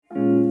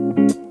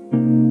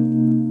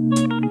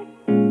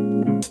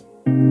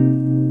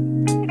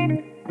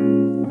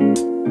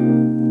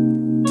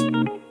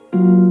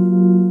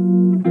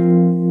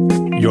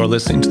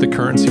listening to The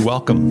Currency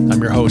Welcome.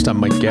 I'm your host, I'm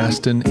Mike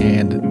Gaston,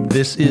 and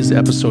this is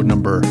episode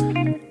number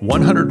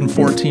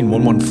 114.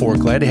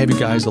 Glad to have you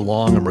guys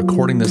along. I'm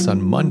recording this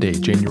on Monday,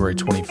 January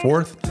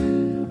 24th,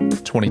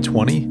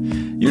 2020.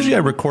 Usually I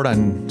record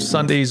on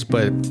Sundays,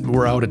 but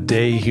we're out a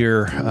day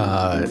here.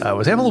 I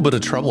was having a little bit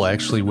of trouble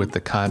actually with the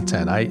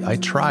content. I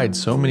tried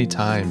so many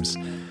times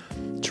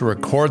to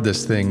record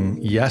this thing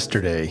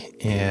yesterday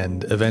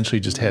and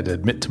eventually just had to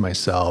admit to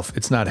myself,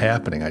 it's not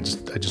happening. I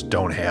just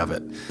don't have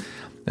it.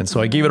 And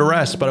so I gave it a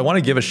rest, but I want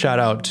to give a shout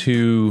out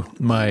to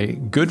my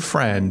good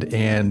friend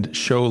and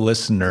show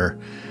listener,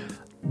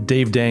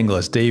 Dave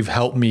Danglis. Dave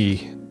helped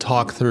me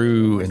talk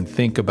through and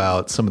think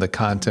about some of the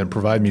content,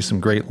 provide me some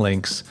great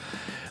links.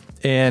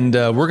 And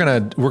we're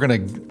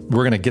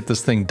gonna get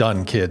this thing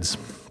done, kids.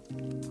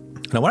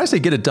 Now, when I say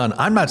get it done,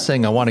 I'm not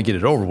saying I want to get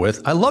it over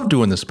with. I love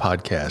doing this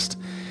podcast,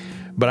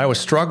 but I was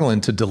struggling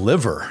to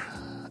deliver,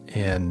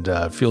 and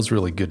it feels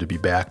really good to be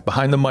back.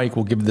 Behind the mic,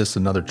 we'll give this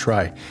another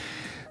try.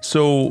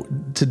 So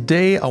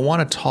today I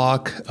want to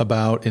talk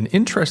about an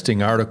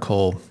interesting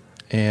article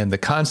and the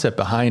concept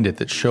behind it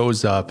that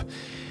shows up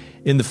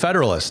in The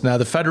Federalist. Now,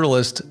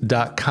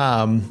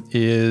 thefederalist.com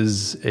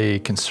is a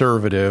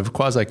conservative,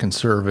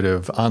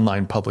 quasi-conservative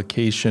online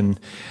publication.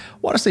 I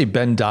want to say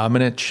Ben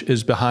Domenech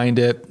is behind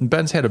it.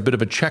 Ben's had a bit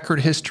of a checkered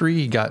history.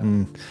 He got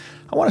in,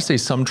 I want to say,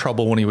 some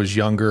trouble when he was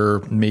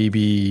younger.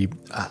 Maybe,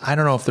 I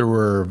don't know if there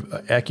were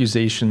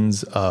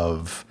accusations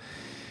of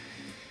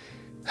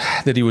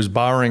that he was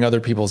borrowing other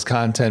people's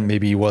content.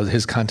 Maybe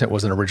his content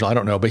wasn't original. I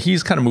don't know, but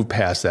he's kind of moved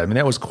past that. I mean,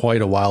 that was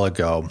quite a while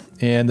ago.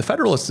 And The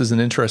Federalist is an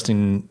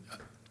interesting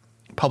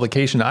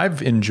publication.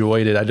 I've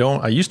enjoyed it.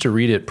 I used to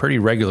read it pretty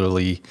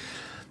regularly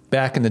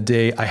back in the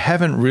day. I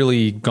haven't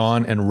really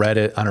gone and read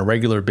it on a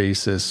regular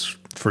basis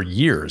for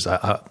years,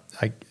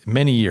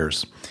 many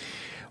years.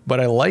 But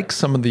I like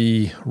some of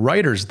the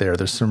writers there.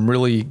 There's some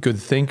really good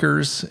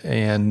thinkers,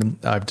 and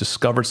I've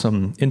discovered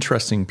some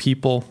interesting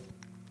people.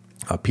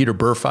 Peter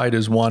Burfeidt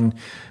is one,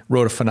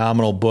 wrote a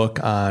phenomenal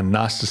book on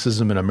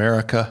Gnosticism in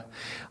America.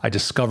 I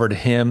discovered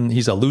him.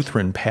 He's a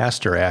Lutheran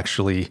pastor,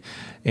 actually,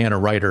 and a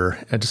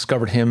writer. I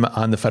discovered him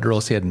on The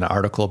Federalist. He had an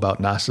article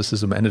about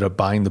Gnosticism, ended up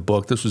buying the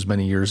book. This was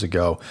many years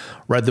ago.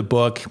 Read the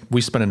book.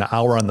 We spent an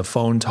hour on the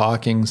phone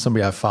talking.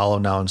 Somebody I follow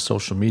now on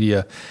social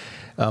media.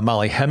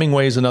 Molly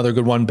Hemingway is another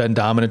good one. Ben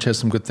Domenech has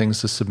some good things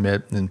to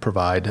submit and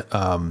provide.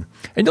 And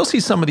you'll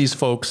see some of these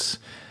folks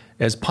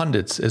as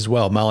pundits as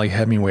well. Molly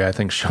Hemingway, I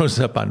think, shows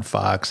up on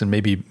Fox, and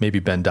maybe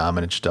Ben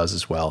Domenech does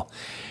as well.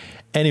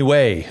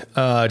 Anyway,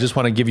 I just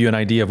want to give you an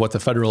idea of what The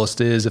Federalist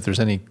is. If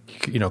there's any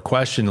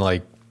question,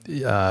 like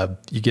you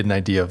get an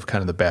idea of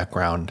kind of the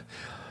background,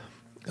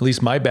 at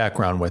least my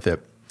background with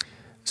it.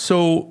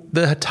 So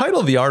the title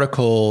of the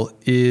article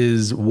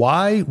is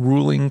Why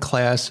Ruling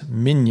Class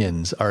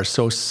Minions Are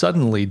So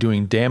Suddenly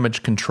Doing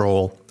Damage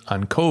Control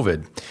on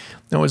COVID.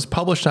 Now, it was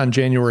published on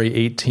January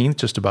 18th,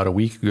 just about a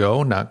week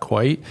ago, not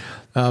quite,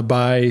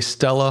 by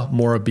Stella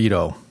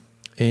Morabito.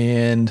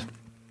 And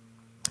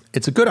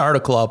it's a good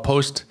article. I'll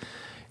post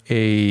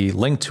a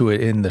link to it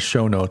in the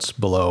show notes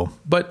below.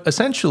 But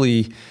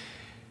essentially,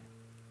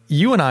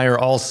 you and I are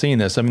all seeing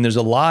this. I mean, there's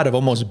a lot of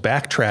almost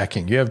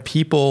backtracking. You have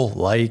people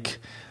like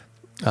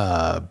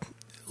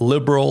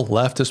liberal,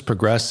 leftist,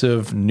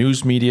 progressive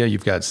news media.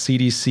 You've got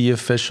CDC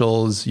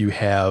officials. You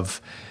have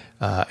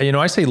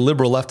I say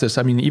liberal leftists,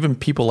 I mean, even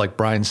people like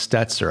Brian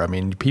Stetzer, I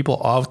mean,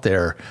 people out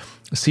there,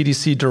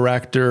 CDC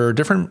director,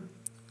 different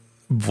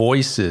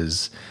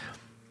voices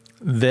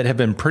that have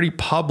been pretty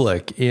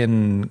public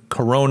in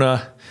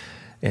Corona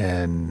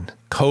and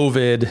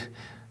COVID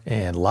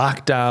and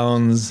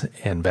lockdowns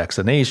and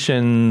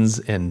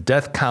vaccinations and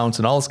death counts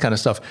and all this kind of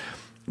stuff.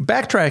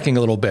 Backtracking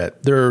a little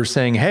bit, they're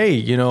saying, hey,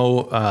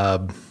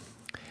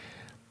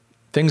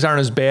 things aren't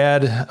as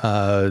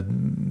bad.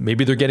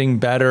 Maybe they're getting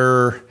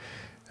better.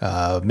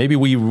 Maybe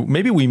we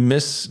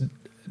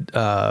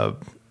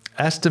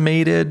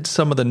estimated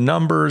some of the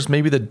numbers.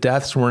 Maybe the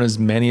deaths weren't as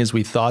many as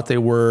we thought they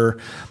were.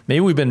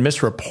 Maybe we've been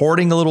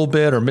misreporting a little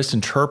bit or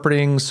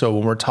misinterpreting. So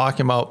when we're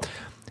talking about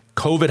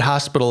COVID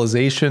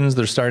hospitalizations,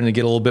 they're starting to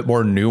get a little bit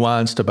more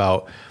nuanced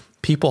about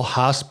people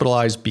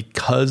hospitalized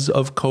because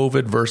of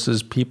COVID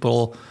versus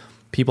people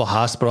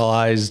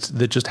hospitalized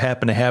that just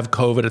happen to have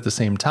COVID at the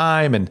same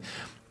time, and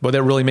whether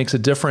that really makes a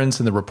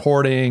difference in the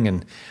reporting.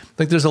 And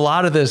like, there's a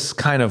lot of this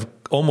kind of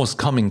almost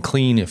coming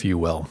clean, if you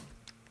will.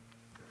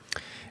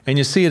 And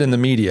you see it in the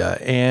media.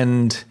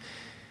 And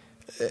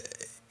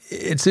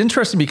it's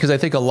interesting because I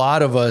think a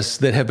lot of us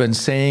that have been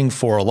saying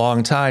for a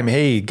long time,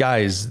 hey,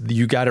 guys,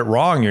 you got it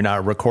wrong. You're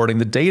not recording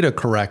the data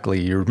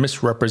correctly. You're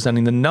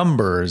misrepresenting the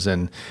numbers.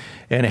 And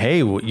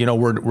hey,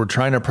 we're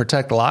trying to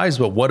protect lives,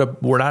 but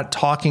we're not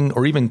talking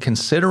or even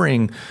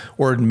considering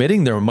or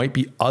admitting there might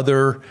be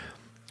other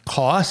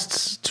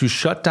costs to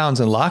shutdowns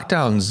and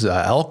lockdowns,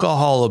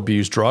 alcohol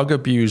abuse, drug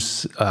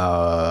abuse,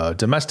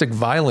 domestic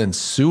violence,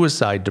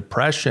 suicide,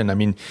 depression. I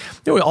mean,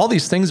 all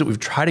these things that we've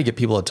tried to get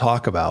people to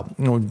talk about.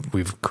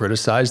 We've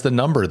criticized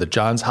the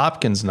Johns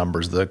Hopkins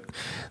numbers, the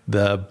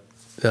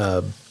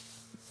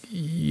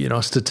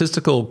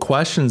statistical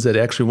questions that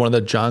actually one of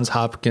the Johns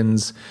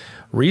Hopkins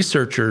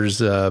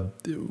researchers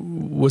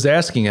was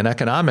asking, an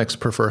economics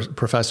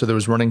professor that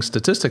was running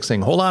statistics,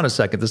 saying, hold on a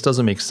second, this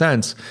doesn't make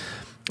sense.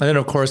 And then,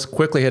 of course,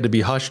 quickly had to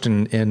be hushed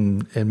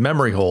in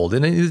memory hold.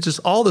 And it's just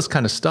all this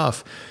kind of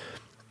stuff.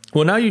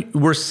 Well, now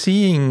we're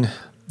seeing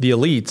the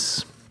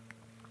elites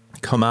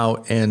come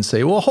out and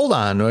say, well, hold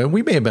on,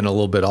 we may have been a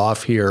little bit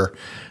off here.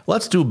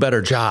 Let's do a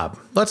better job.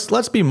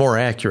 Let's be more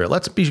accurate.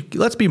 Let's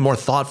be more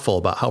thoughtful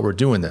about how we're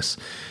doing this.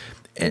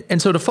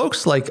 And so to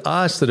folks like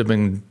us that have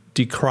been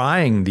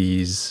decrying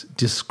these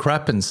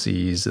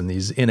discrepancies and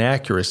these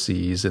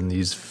inaccuracies and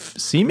these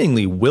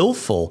seemingly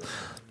willful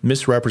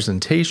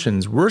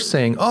misrepresentations, we're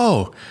saying,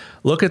 oh,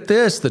 look at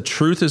this. The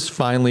truth is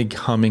finally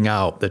coming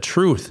out. The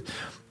truth,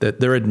 that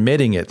they're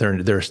admitting it. They're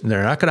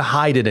not going to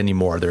hide it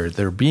anymore.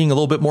 They're being a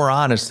little bit more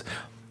honest.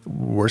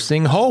 We're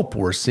seeing hope.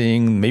 We're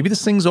seeing maybe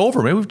this thing's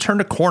over. Maybe we've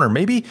turned a corner.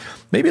 Maybe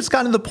it's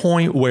gotten to the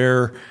point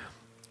where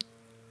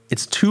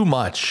it's too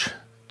much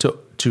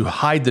to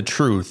hide the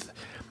truth.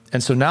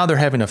 And so now they're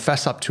having to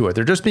fess up to it.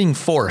 They're just being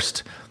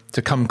forced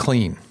to come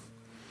clean.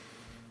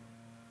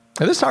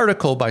 Now, this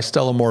article by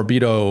Stella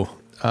Morbido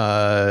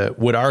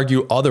would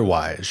argue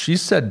otherwise. She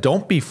said,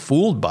 don't be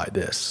fooled by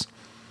this.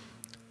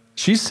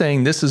 She's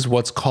saying this is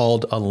what's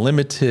called a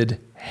limited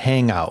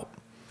hangout.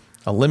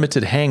 A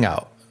limited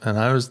hangout. And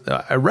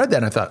I read that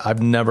and I thought,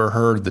 I've never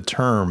heard the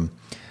term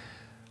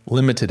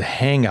limited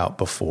hangout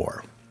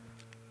before.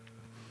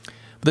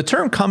 But the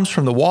term comes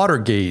from the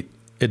Watergate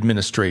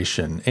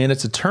administration, and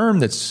it's a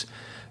term it's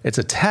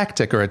a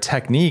tactic or a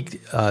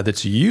technique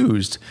that's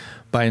used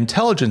by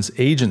intelligence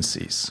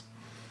agencies.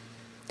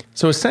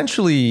 So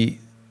essentially,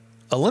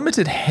 a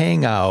limited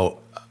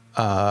hangout,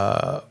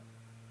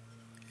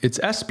 it's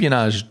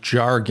espionage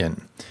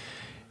jargon.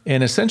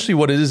 And essentially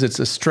what it is, it's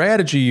a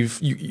strategy.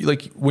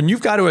 Like when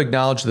you've got to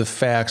acknowledge the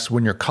facts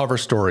when your cover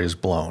story is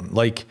blown.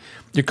 Like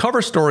your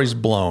cover story is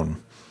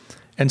blown,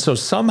 and so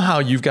somehow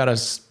you've got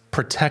to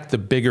protect the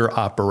bigger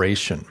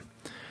operation.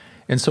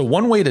 And so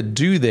one way to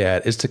do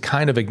that is to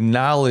kind of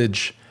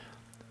acknowledge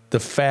the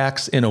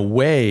facts in a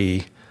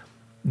way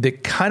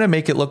that kind of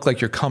make it look like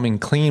you're coming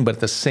clean, but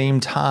at the same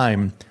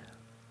time,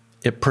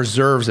 it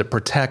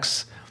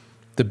protects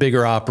the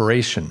bigger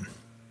operation.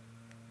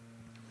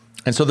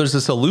 And so there's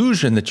this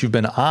illusion that you've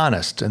been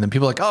honest, and then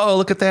people are like, oh,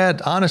 look at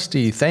that,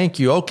 honesty, thank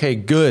you, okay,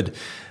 good,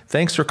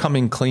 thanks for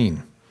coming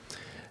clean.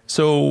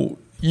 So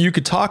you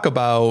could talk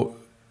about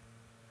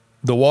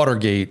the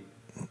Watergate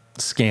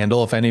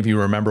scandal, if any of you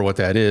remember what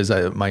that is.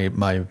 My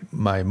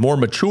more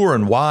mature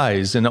and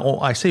wise, and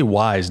I say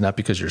wise not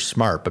because you're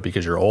smart, but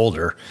because you're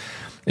older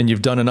and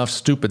you've done enough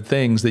stupid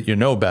things that you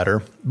know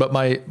better. But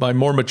my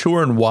more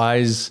mature and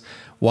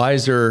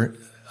wiser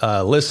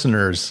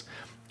listeners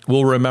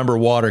will remember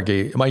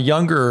Watergate. My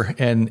younger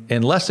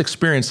and less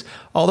experienced,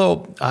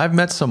 although I've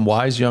met some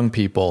wise young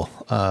people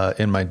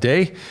in my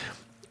day,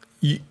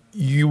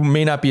 you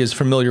may not be as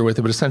familiar with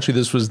it, but essentially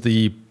this was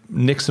the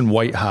Nixon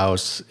White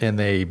House, and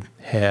they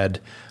had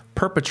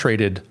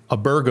perpetrated a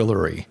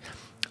burglary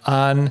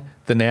on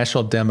the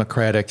National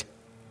Democratic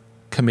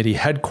Committee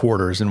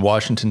headquarters in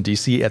Washington,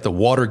 D.C. at the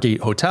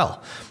Watergate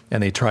Hotel.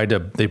 And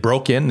they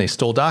broke in, they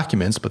stole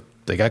documents, but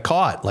they got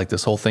caught. Like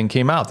this whole thing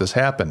came out, this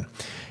happened.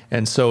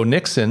 And so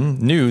Nixon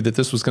knew that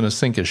this was going to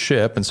sink his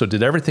ship, and so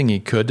did everything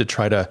he could to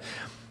try to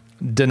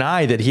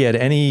deny that he had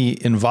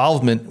any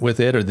involvement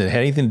with it or that it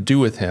had anything to do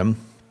with him,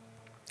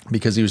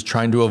 because he was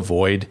trying to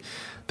avoid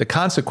the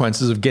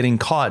consequences of getting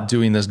caught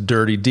doing this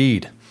dirty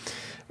deed.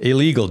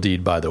 Illegal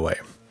deed, by the way.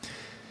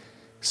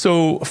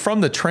 So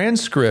from the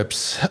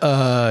transcripts,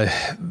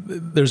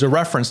 there's a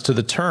reference to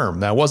the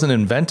term. That wasn't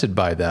invented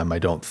by them, I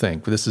don't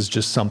think. This is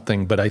just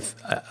something, but I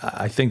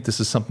think this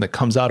is something that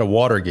comes out of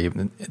Watergate.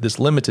 This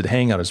limited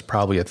hangout is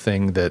probably a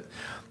thing that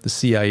the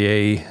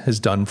CIA has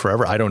done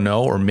forever. I don't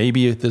know. Or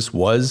maybe this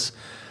was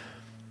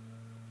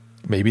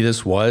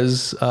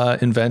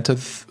invented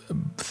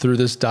through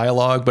this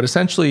dialogue. But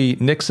essentially,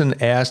 Nixon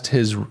asked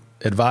his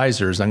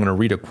advisors, I'm going to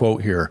read a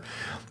quote here,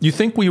 "You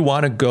think we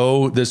want to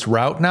go this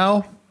route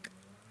now?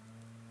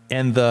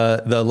 And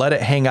the let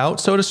it hang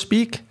out, so to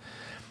speak?"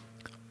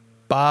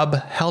 Bob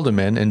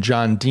Haldeman and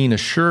John Dean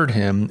assured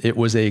him it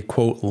was a,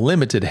 quote,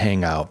 limited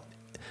hangout.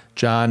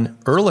 John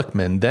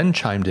Ehrlichman then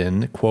chimed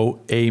in,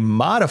 quote, a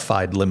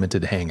modified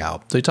limited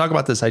hangout. So they talk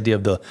about this idea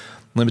of the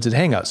limited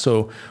hangout.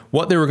 So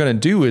what they were going to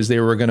do is they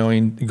were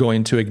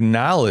going to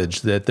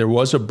acknowledge that there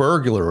was a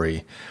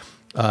burglary,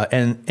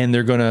 and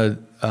they're going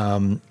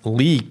to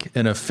leak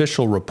an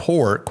official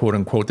report, quote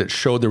unquote, that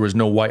showed there was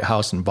no White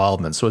House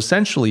involvement. So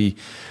essentially,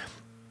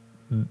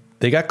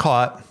 they got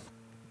caught.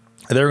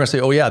 And they were going to say,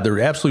 oh, yeah, there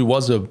absolutely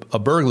was a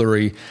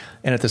burglary.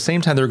 And at the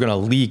same time, they were going to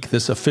leak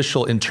this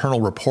official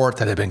internal report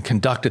that had been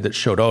conducted that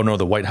showed, oh, no,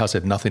 the White House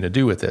had nothing to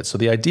do with it. So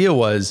the idea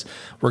was,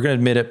 we're going to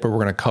admit it, but we're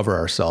going to cover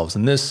ourselves.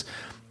 And this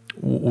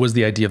was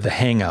the idea of the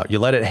hangout. You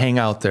let it hang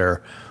out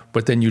there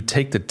but then you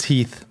take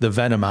the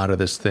venom out of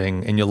this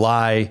thing, and you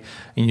lie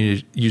and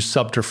you use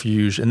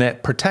subterfuge, and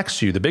that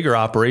protects you. The bigger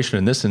operation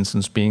in this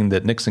instance being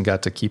that Nixon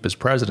got to keep his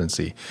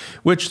presidency,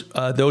 which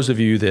those of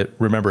you that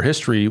remember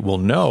history will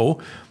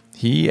know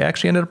he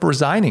actually ended up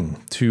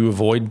resigning to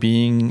avoid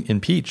being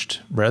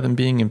impeached. Rather than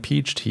being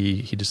impeached,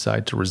 he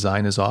decided to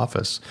resign his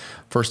office.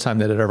 First time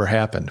that had ever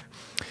happened.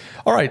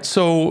 All right,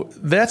 so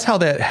that's how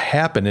that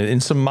happened.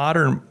 And some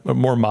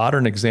more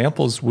modern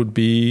examples would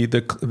be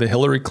the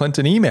Hillary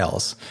Clinton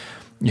emails.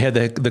 You had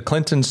the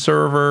Clinton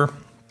server.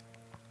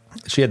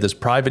 She had this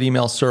private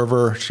email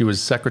server. She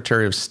was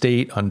Secretary of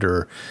State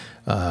under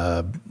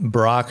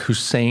Barack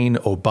Hussein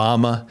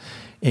Obama.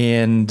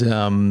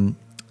 And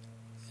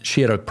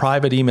she had a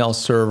private email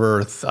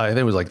server. I think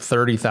it was like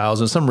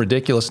 30,000, some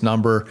ridiculous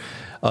number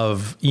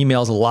of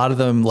emails, a lot of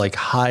them like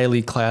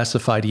highly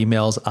classified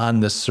emails on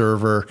this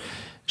server.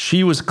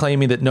 She was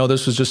claiming that, no,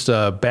 this was just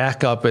a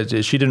backup.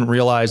 She didn't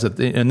realize that,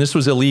 and this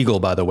was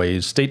illegal, by the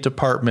way. State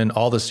Department,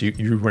 all this,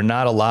 you were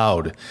not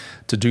allowed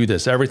to do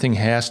this. Everything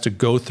has to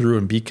go through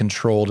and be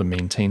controlled and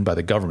maintained by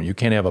the government. You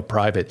can't have a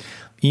private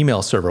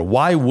email server.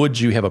 Why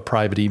would you have a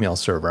private email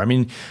server?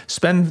 Forget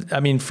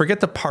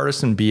the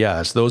partisan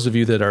BS. Those of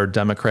you that are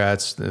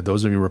Democrats,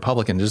 those of you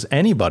Republicans, just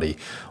anybody.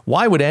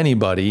 Why would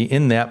anybody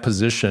in that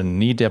position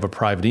need to have a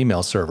private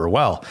email server?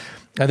 Well,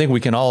 I think we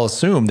can all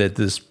assume that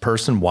this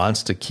person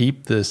wants to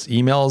keep this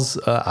emails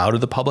out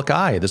of the public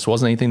eye. This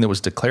wasn't anything that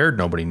was declared.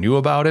 Nobody knew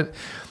about it.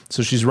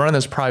 So she's running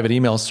this private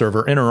email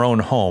server in her own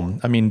home.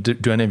 I mean,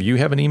 do any of you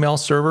have an email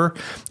server?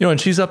 And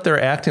she's up there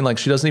acting like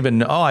she doesn't even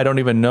know. Oh, I don't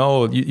even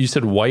know. You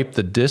said wipe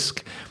the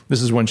disk.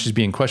 This is when she's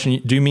being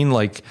questioned. Do you mean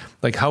like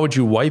how would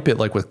you wipe it?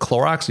 Like with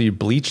Clorox? Do you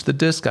bleach the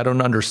disk? I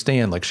don't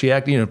understand. Like she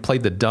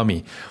played the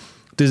dummy.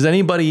 Does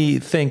anybody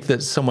think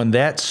that someone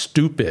that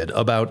stupid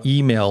about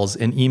emails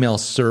and email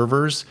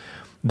servers,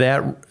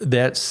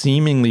 that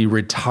seemingly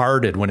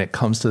retarded when it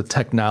comes to the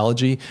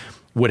technology,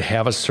 would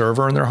have a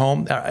server in their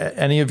home?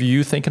 Any of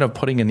you thinking of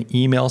putting an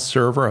email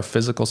server, a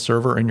physical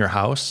server in your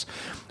house?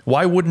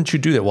 Why wouldn't you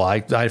do that? Well,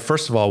 I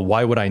first of all,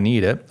 why would I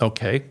need it?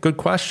 Okay, good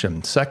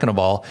question. Second of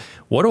all,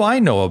 what do I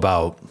know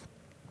about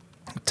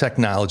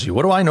technology?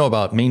 What do I know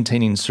about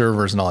maintaining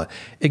servers and all that?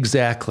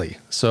 Exactly.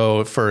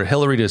 So for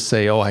Hillary to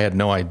say, oh, I had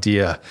no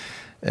idea,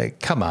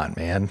 come on,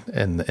 man.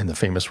 In the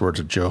famous words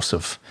of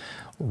Joseph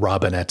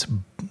Robinette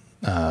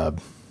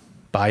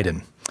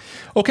Biden.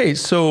 Okay,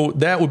 so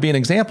that would be an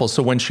example.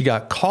 So when she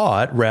got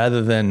caught,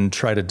 rather than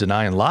try to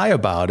deny and lie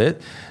about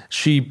it,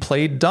 she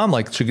played dumb,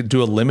 like she could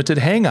do a limited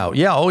hangout.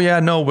 Yeah, oh yeah,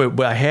 no,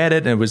 but I had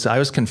it, and I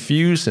was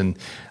confused, and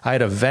I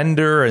had a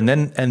vendor, and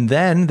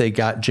then they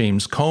got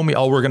James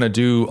Comey. We're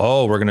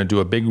gonna do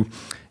a big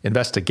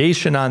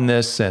investigation on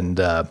this, and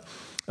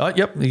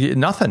yep,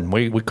 nothing.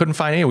 We couldn't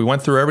find any. We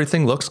went through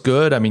everything. Looks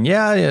good. I mean,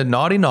 yeah,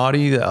 naughty.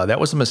 That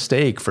was a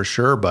mistake for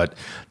sure, but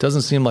it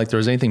doesn't seem like there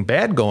was anything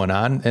bad going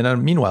on.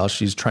 And meanwhile,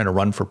 she's trying to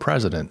run for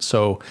president.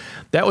 So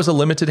that was a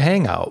limited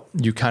hangout.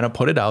 You kind of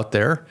put it out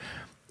there.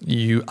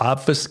 You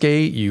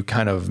obfuscate. You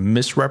kind of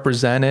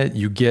misrepresent it.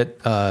 You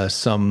get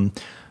some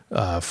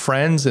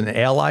friends and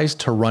allies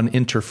to run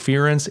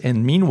interference.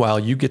 And meanwhile,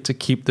 you get to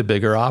keep the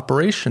bigger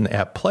operation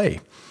at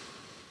play.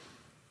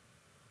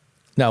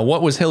 Now,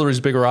 what was Hillary's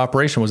bigger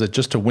operation? Was it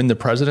just to win the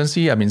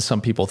presidency? I mean, some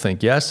people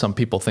think yes. Some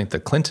people think the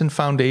Clinton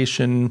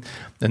Foundation,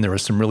 and there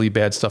was some really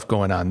bad stuff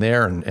going on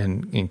there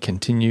and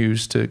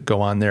continues to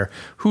go on there.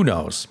 Who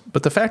knows?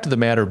 But the fact of the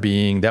matter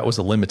being, that was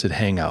a limited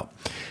hangout.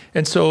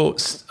 And so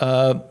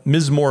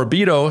Ms.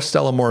 Morabito,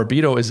 Stella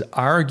Morabito, is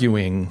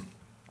arguing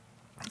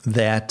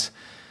that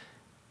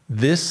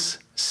this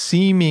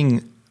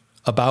seeming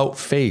about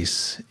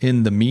face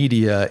in the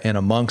media and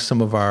amongst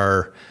some of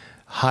our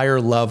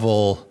higher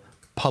level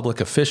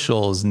public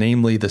officials,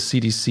 namely the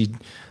CDC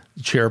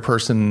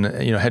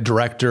chairperson, head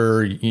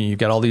director, you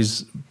got all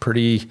these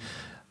pretty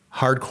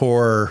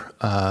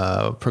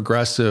hardcore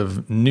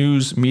progressive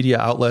news media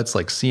outlets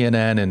like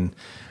CNN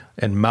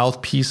and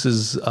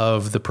mouthpieces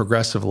of the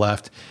progressive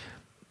left.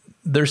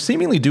 They're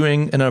seemingly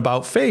doing an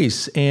about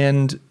face,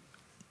 and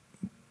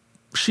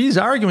she's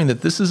arguing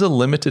that this is a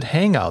limited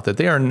hangout, that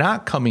they are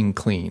not coming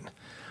clean,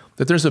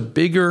 that there's a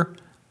bigger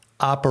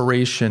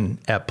operation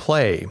at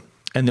play.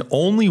 And the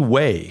only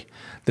way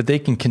that they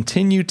can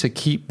continue to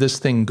keep this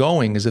thing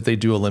going is if they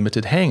do a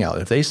limited hangout.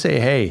 If they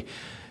say, hey,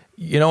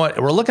 you know what,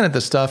 we're looking at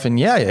this stuff, and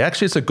yeah,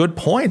 actually it's a good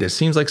point. It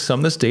seems like some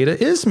of this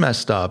data is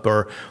messed up,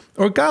 or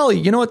golly,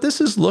 you know what, this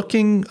is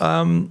looking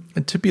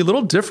to be a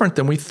little different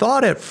than we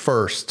thought at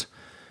first.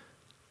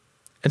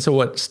 And so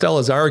what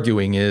Stella's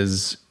arguing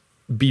is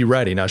be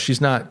ready. Now,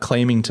 she's not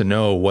claiming to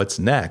know what's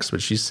next,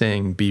 but she's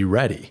saying be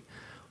ready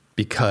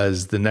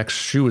because the next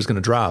shoe is going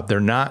to drop.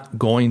 They're not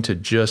going to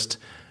just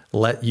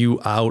let you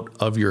out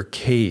of your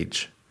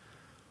cage.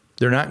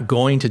 They're not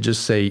going to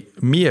just say,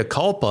 mea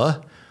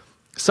culpa,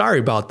 sorry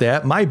about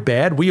that, my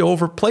bad, we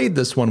overplayed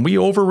this one, we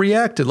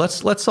overreacted,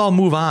 let's all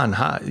move on.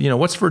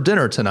 What's for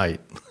dinner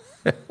tonight?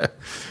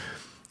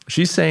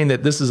 She's saying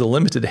that this is a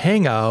limited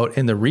hangout,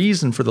 and the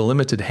reason for the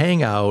limited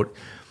hangout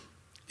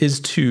is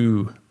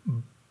to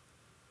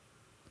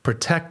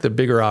protect the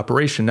bigger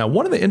operation. Now,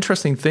 one of the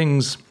interesting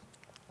things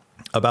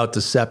about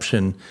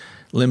deception,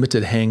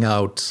 limited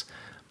hangouts,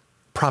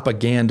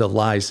 propaganda,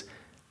 lies,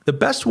 the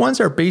best ones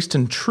are based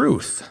in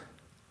truth.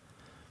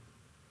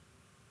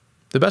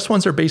 The best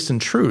ones are based in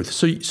truth.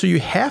 So you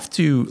have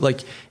to,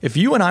 like, if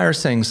you and I are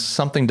saying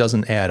something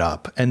doesn't add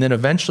up, and then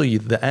eventually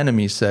the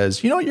enemy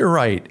says, you know what, you're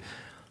right,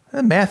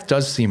 the math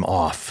does seem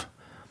off,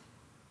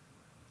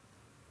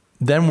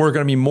 then we're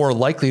going to be more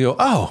likely to go,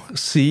 oh,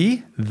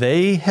 see,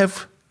 they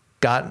have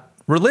got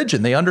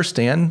religion. They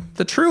understand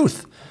the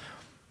truth.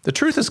 The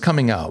truth is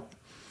coming out.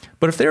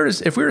 But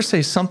if we were to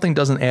say something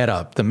doesn't add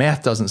up, the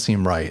math doesn't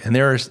seem right, and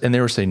they were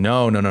to say,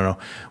 no.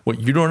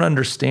 What you don't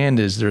understand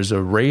is there's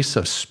a race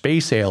of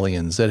space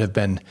aliens that have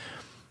been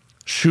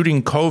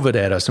shooting COVID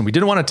at us, and we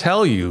didn't want to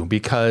tell you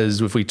because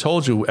if we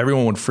told you,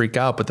 everyone would freak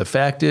out. But the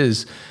fact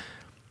is,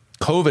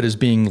 COVID is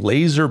being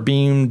laser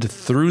beamed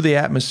through the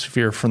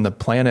atmosphere from the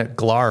planet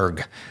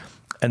Glarg.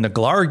 And the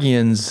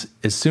Glargians,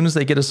 as soon as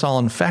they get us all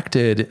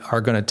infected, are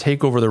going to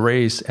take over the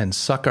race and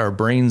suck our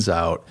brains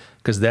out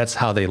because that's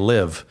how they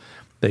live.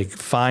 They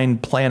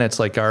find planets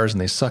like ours and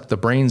they suck the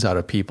brains out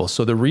of people.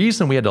 So the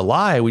reason we had to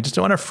lie, we just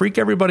don't want to freak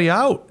everybody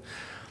out.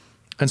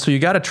 And so you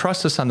got to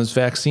trust us on this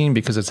vaccine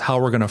because it's how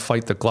we're going to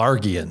fight the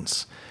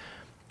Glargians.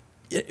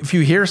 If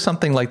you hear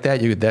something like that,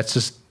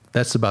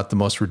 that's about the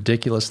most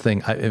ridiculous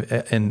thing.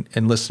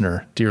 And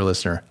listener, dear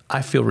listener,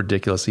 I feel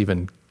ridiculous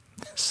even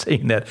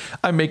saying that.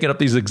 I'm making up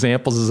these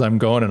examples as I'm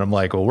going, and I'm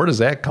like, well, where does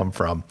that come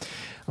from?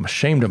 I'm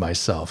ashamed of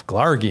myself.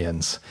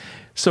 Glargians.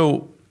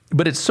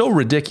 But it's so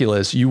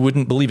ridiculous, you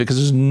wouldn't believe it because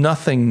there's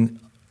nothing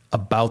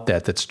about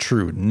that that's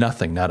true.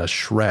 Nothing, not a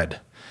shred.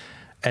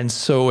 And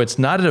so it's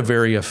not a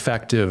very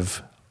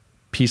effective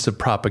piece of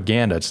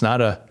propaganda. It's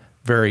not a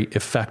very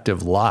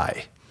effective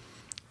lie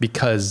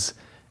because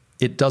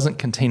it doesn't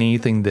contain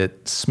anything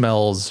that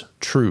smells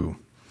true.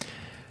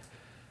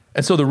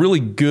 And so the really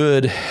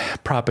good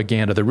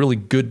propaganda, the really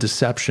good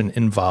deception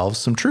involves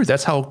some truth.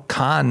 That's how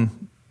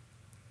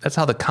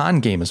the con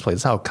game is played.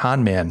 That's how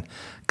con man,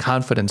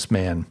 confidence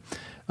man,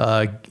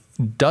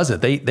 does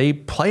it. They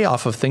play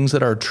off of things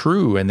that are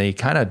true, and they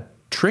kind of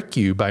trick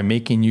you by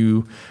making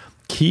you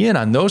key in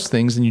on those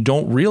things, and you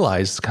don't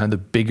realize kind of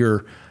the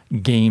bigger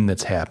game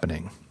that's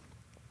happening.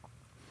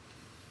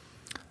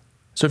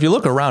 So if you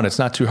look around, it's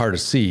not too hard to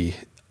see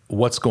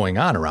what's going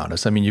on around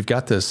us. I mean, you've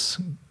got this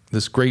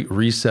great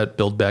reset,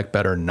 build back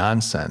better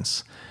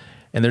nonsense,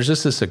 and there's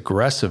just this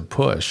aggressive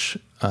push,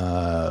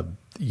 through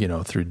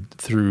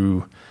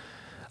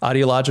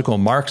ideological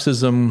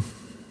Marxism.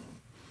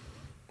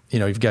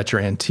 You've got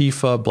your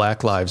Antifa,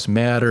 Black Lives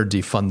Matter,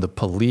 defund the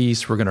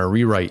police. We're going to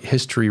rewrite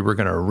history. We're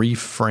going to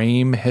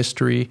reframe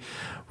history.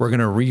 We're going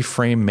to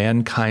reframe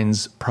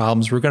mankind's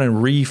problems. We're going to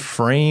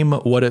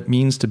reframe what it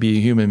means to be a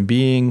human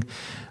being.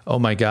 Oh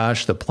my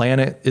gosh, the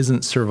planet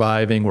isn't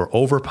surviving. We're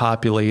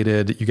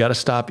overpopulated. You got to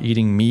stop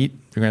eating meat.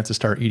 You're going to have to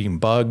start eating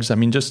bugs. I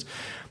mean, just,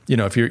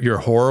 if you're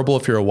horrible,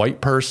 if you're a white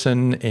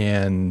person,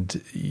 and,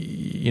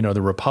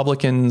 the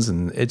Republicans,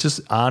 and it's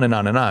just on and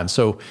on and on.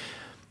 So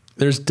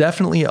there's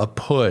definitely a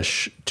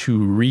push to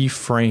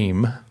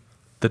reframe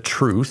the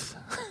truth,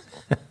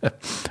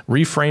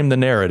 reframe the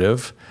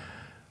narrative,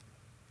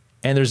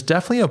 and there's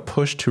definitely a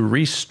push to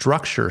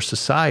restructure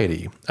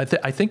society.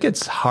 I think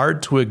it's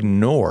hard to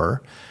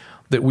ignore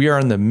that we are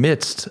in the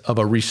midst of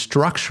a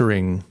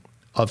restructuring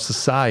of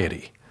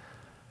society.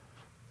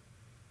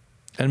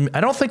 And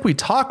I don't think we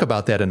talk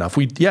about that enough.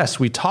 We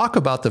talk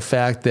about the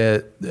fact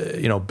that,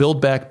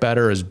 Build Back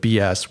Better is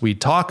BS. We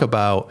talk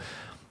about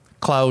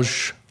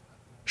Klaus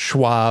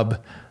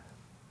Schwab,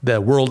 the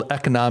World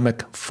Economic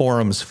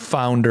Forum's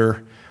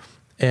founder,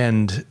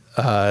 and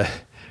a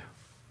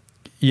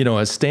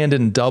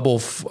stand-in double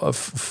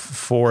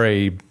for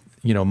a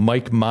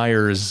Mike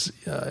Myers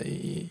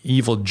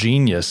evil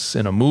genius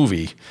in a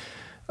movie.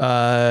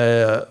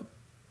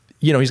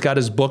 He's got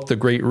his book, The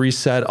Great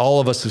Reset. All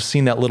of us have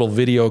seen that little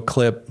video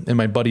clip, and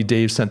my buddy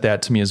Dave sent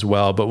that to me as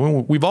well. But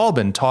we've all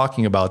been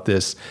talking about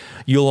this.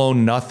 You'll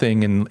own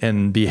nothing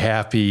and be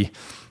happy.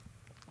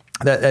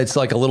 That it's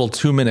like a little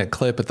 2-minute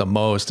clip at the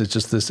most. It's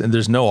just this, and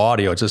there's no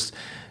audio. It's just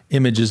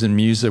images and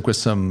music with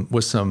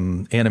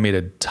some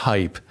animated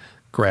type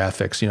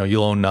graphics.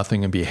 You'll own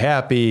nothing and be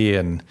happy,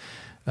 and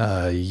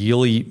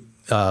you'll eat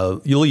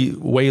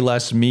way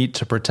less meat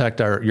to protect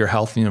your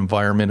health and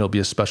environment. It'll be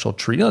a special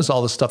treat. There's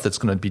all the stuff that's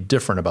going to be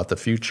different about the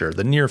future,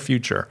 the near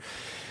future.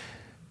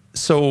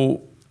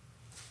 So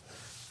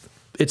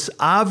it's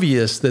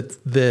obvious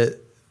that the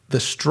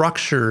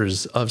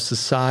structures of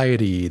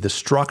society, the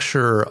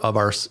structure of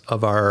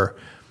our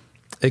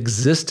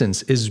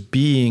existence is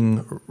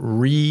being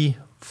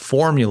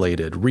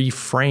reformulated,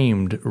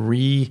 reframed,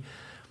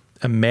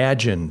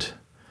 reimagined.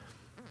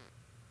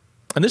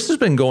 And this has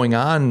been going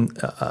on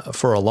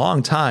for a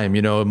long time.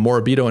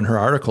 Morabito in her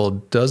article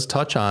does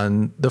touch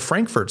on the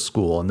Frankfurt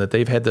School and that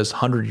they've had this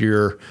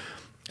 100-year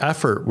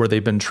effort where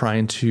they've been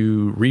trying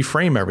to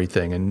reframe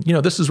everything. And,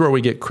 this is where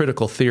we get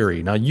critical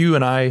theory. Now, you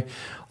and I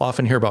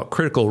often hear about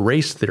critical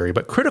race theory,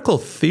 but critical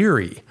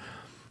theory,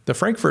 the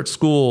Frankfurt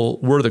School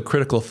were the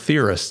critical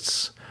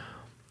theorists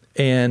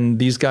And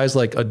these guys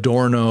like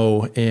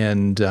Adorno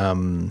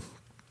and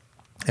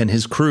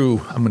his crew,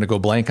 I'm going to go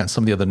blank on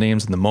some of the other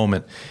names in the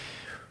moment,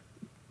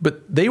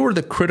 but they were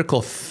the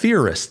critical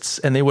theorists,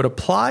 and they would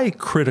apply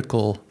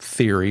critical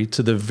theory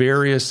to the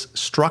various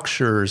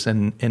structures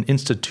and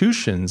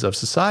institutions of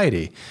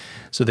society.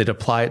 So they'd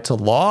apply it to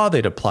law,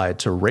 they'd apply it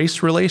to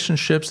race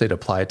relationships, they'd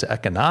apply it to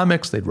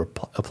economics, they'd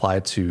apply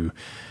it to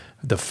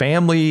the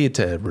family,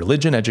 to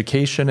religion,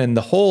 education, and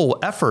the whole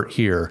effort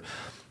here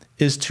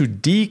is to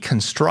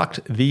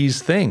deconstruct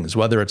these things,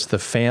 whether it's the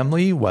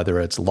family, whether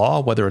it's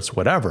law, whether it's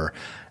whatever,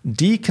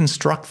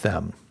 deconstruct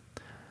them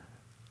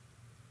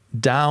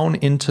down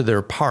into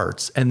their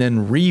parts and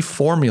then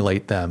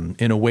reformulate them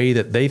in a way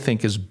that they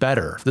think is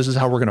better. This is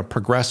how we're going to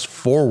progress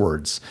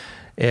forwards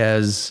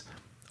as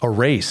a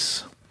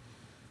race,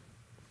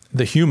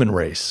 the human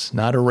race,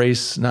 not a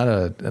race, not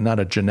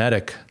a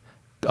genetic,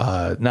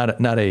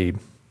 not a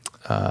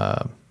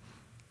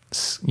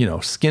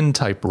skin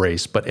type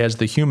race, but as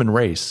the human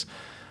race.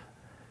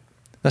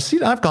 Now, see,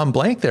 I've gone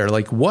blank there.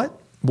 Like,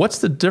 what's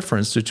the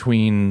difference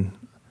between?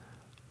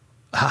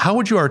 How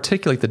would you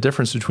articulate the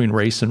difference between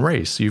race and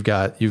race? You've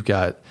got,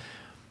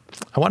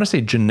 I want to say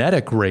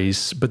genetic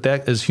race, but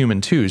that is human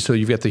too. So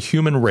you've got the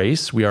human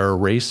race. We are a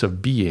race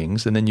of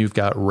beings, and then you've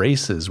got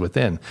races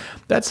within.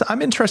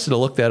 I'm interested to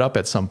look that up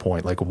at some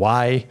point. Like,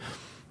 why?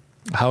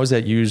 How is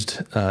that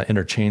used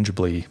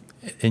interchangeably?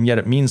 And yet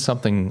it means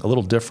something a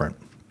little different.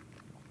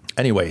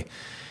 Anyway,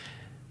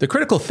 the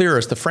critical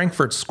theorists, the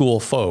Frankfurt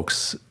School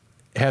folks,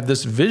 have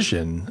this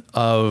vision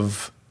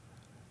of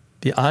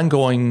the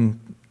ongoing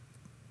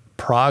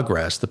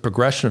progress, the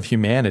progression of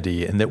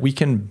humanity, and that we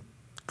can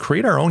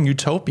create our own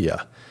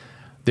utopia,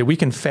 that we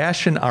can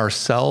fashion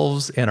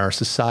ourselves and our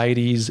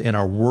societies and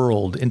our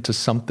world into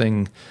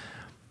something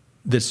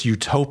that's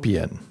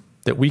utopian,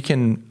 that we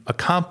can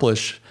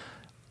accomplish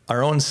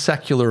our own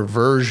secular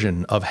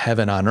version of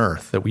heaven on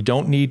earth, that we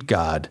don't need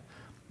God,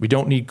 we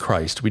don't need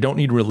Christ, we don't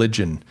need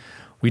religion,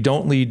 we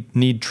don't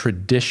need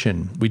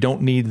tradition, we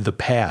don't need the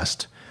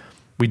past,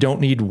 we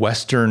don't need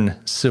Western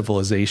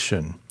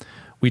civilization.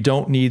 We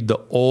don't need the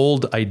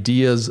old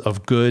ideas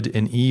of good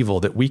and evil,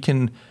 that we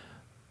can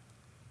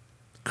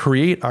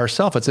create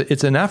ourselves.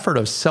 It's an effort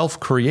of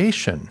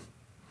self-creation,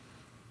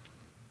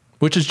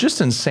 which is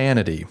just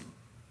insanity.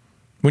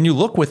 When you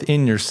look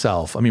within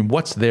yourself, I mean,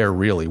 what's there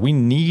really? We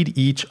need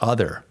each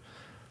other.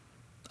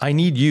 I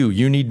need you,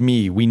 you need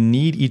me. We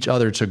need each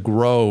other to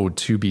grow,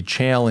 to be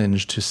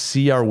challenged, to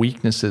see our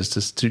weaknesses,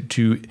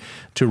 to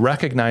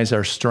recognize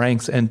our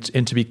strengths, and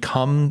to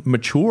become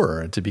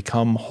mature, and to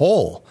become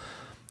whole,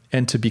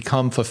 and to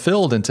become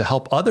fulfilled, and to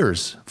help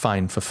others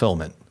find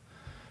fulfillment.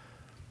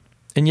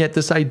 And yet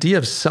this idea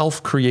of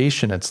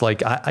self-creation, it's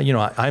like,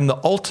 I'm the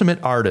ultimate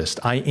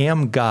artist. I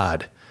am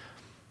God.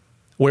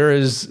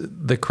 Whereas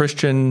the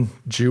Christian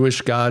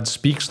Jewish God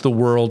speaks the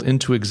world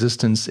into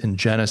existence in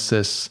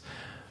Genesis,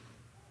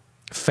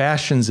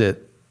 fashions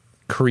it,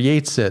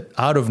 creates it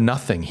out of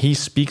nothing. He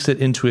speaks it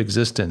into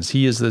existence.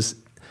 He is this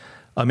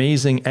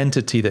amazing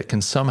entity that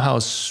can somehow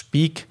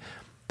speak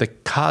the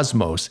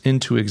cosmos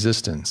into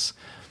existence.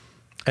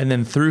 And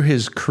then through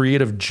his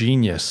creative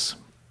genius,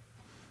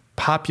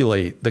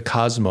 populate the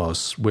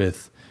cosmos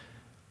with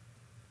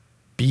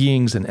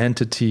beings and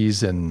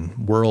entities and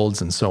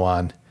worlds and so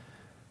on.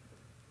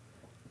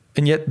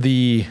 And yet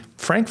the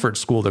Frankfurt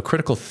School, the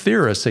critical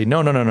theorists say,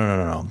 no.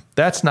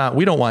 That's not,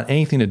 we don't want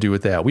anything to do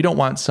with that. We don't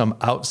want some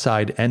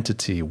outside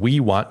entity. We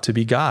want to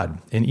be God.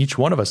 And each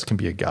one of us can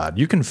be a God.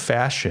 You can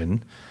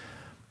fashion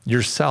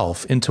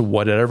yourself into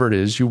whatever it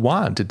is you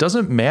want. It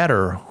doesn't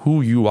matter who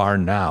you are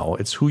now.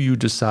 It's who you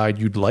decide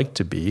you'd like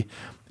to be.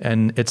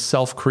 And it's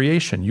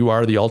self-creation. You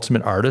are the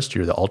ultimate artist.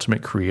 You're the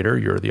ultimate creator.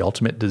 You're the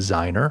ultimate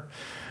designer.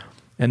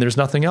 And there's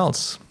nothing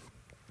else.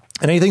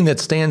 And anything that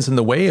stands in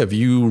the way of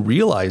you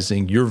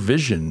realizing your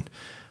vision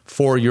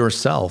for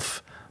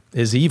yourself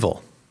is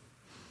evil.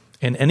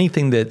 And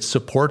anything that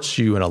supports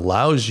you and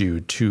allows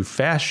you to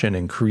fashion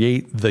and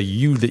create the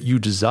you that you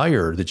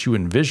desire, that you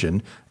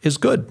envision, is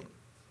good.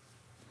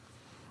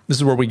 This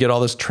is where we get all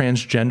this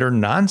transgender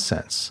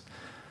nonsense.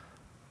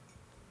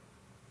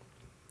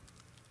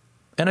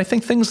 And I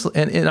think things,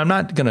 and I'm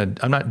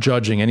not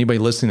judging anybody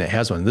listening that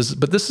has one.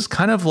 But this is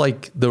kind of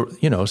like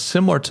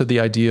similar to the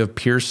idea of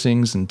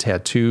piercings and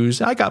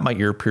tattoos. I got my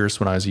ear pierced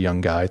when I was a young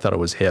guy. I thought it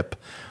was hip.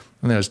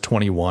 And then I was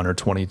 21 or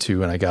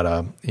 22 and I got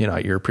a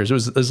ear pierced.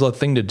 It was a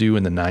thing to do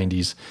in the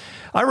 90s.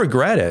 I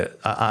regret it,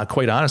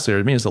 quite honestly. I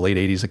mean, it was the late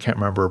 80s. I can't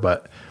remember,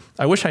 but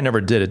I wish I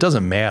never did. It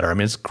doesn't matter. I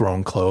mean, it's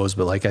grown clothes,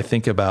 but like I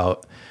think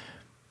about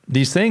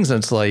these things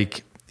and it's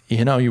like,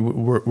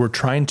 we're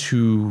trying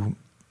to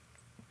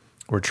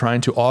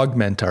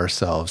augment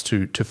ourselves,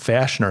 to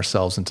fashion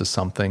ourselves into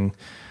something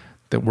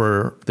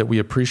that we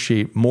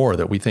appreciate more,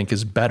 that we think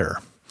is better.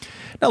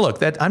 Now,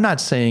 look, I'm not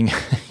saying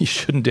you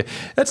shouldn't do.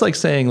 That's like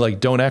saying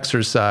don't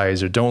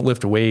exercise or don't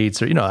lift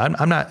weights or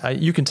I'm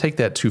not. You can take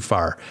that too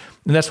far,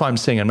 and that's why I'm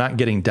saying I'm not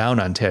getting down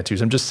on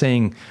tattoos. I'm just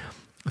saying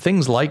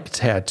things like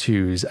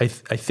tattoos, I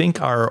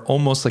think are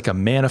almost like a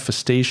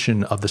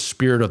manifestation of the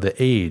spirit of the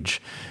age,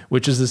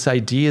 which is this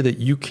idea that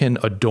you can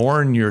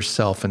adorn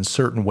yourself in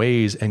certain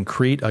ways and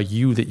create a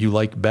you that you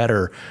like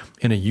better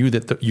and a you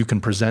that you can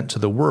present to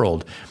the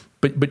world.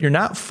 But you're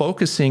not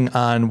focusing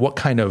on what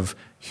kind of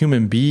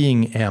human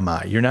being am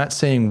I? You're not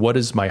saying, what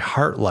is my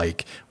heart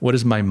like? What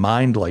is my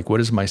mind like?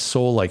 What is my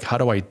soul like? How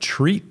do I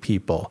treat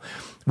people?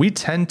 We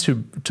tend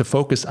to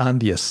focus on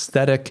the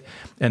aesthetic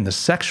and the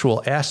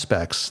sexual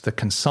aspects, the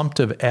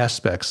consumptive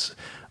aspects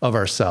of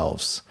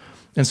ourselves.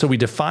 And so we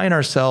define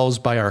ourselves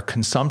by our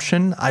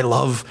consumption. I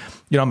love,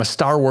 I'm a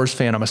Star Wars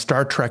fan. I'm a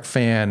Star Trek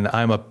fan.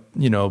 I'm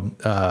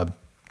a,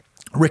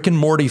 Rick and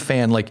Morty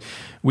fan. Like,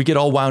 we get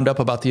all wound up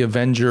about the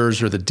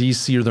Avengers or the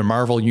DC or the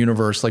Marvel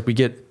universe. Like, we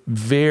get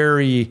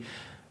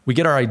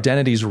our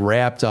identities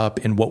wrapped up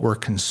in what we're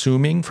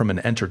consuming from an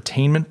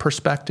entertainment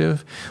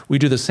perspective. We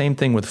do the same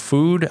thing with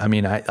food. I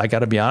mean, I got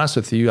to be honest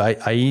with you.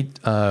 I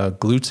eat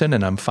gluten,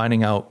 and I'm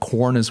finding out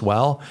corn as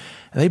well.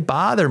 And they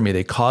bother me.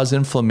 They cause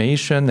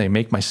inflammation. They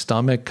make my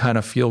stomach kind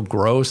of feel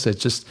gross.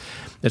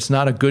 It's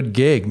not a good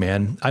gig,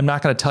 man. I'm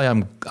not going to tell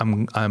you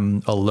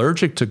I'm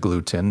allergic to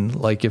gluten.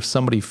 Like, if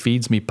somebody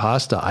feeds me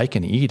pasta, I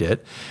can eat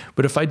it.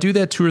 But if I do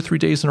that 2 or 3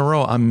 days in a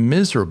row, I'm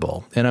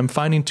miserable. And I'm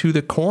finding too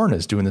that corn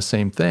is doing the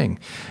same thing.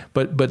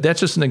 But that's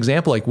just an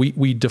example. Like,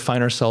 we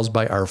define ourselves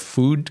by our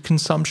food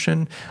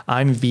consumption.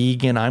 I'm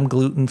vegan. I'm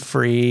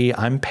gluten-free.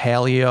 I'm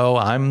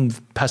paleo. I'm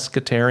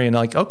pescatarian.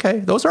 Like, okay,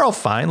 those are all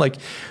fine. Like,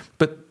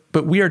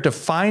 but we are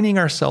defining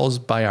ourselves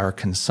by our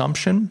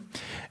consumption,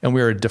 and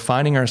we are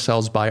defining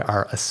ourselves by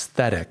our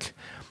aesthetic.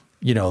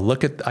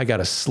 I got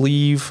a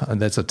sleeve, and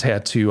that's a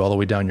tattoo all the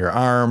way down your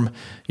arm.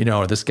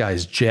 Or this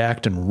guy's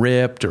jacked and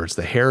ripped, or it's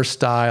the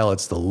hairstyle,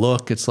 it's the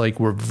look. It's like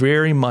we're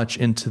very much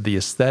into the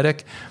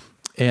aesthetic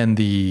and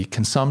the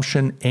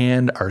consumption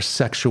and our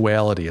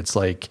sexuality. It's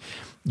like,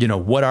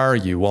 what are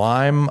you? Well,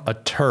 I'm a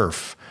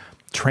TERF,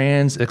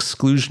 trans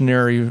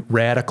exclusionary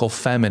radical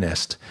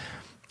feminist.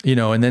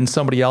 And then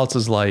somebody else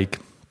is like,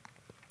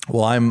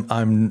 well,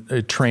 I'm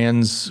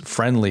trans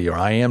friendly, or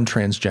I am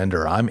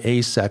transgender, or I'm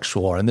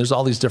asexual, and there's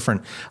all these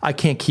different, I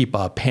can't keep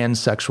up,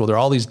 pansexual. There are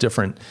all these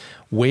different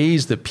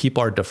ways that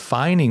people are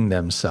defining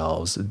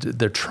themselves.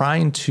 They're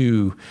trying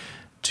to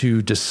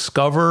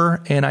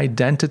discover an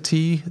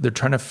identity. They're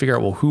trying to figure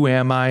out, well, who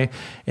am I?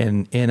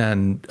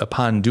 And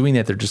upon doing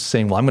that, they're just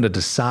saying, well, I'm going to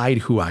decide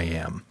who I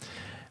am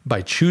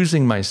by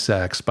choosing my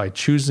sex, by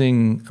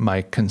choosing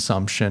my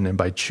consumption, and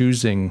by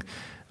choosing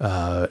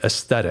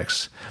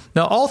aesthetics.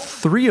 Now, all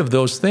three of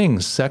those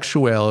things,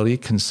 sexuality,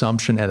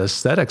 consumption, and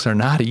aesthetics, are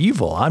not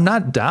evil. I'm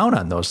not down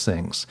on those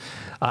things.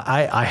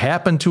 I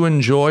happen to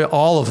enjoy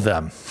all of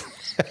them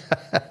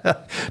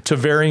to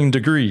varying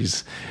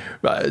degrees.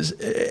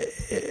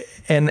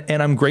 And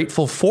I'm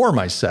grateful for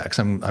my sex.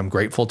 I'm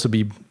grateful to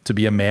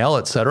be a male,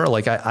 et cetera.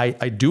 Like,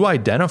 I do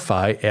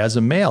identify as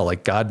a male.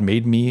 Like, God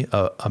made me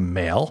a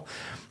male,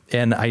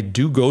 and I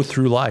do go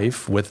through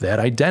life with that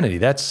identity.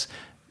 That's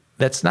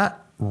not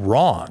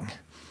wrong,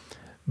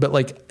 but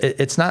like,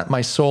 it's not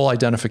my sole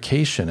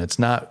identification. It's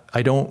not,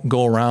 I don't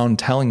go around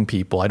telling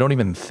people, I don't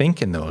even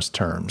think in those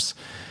terms.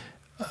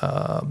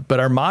 But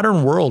our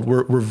modern world,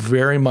 we're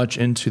very much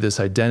into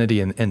this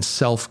identity and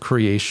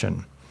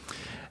self-creation.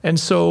 And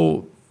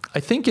so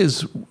I think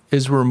as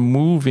we're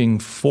moving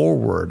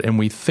forward and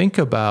we think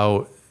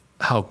about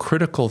how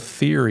critical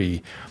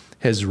theory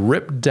has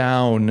ripped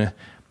down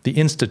the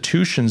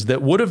institutions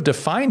that would have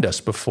defined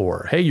us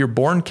before. Hey, you're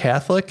born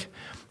Catholic.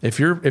 If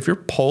you're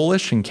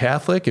Polish and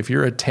Catholic, if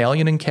you're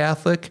Italian and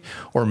Catholic,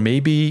 or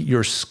maybe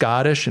you're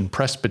Scottish and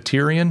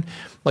Presbyterian,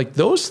 like,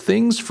 those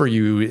things for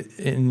you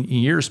in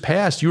years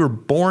past, you were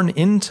born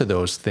into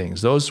those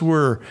things. Those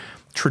were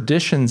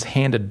traditions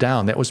handed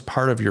down. That was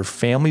part of your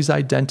family's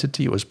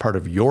identity. It was part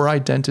of your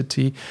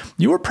identity.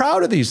 You were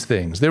proud of these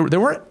things. There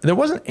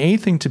wasn't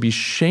anything to be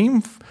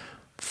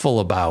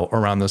shameful about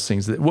around those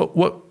things.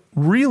 What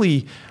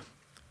really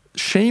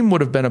shame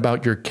would have been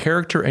about your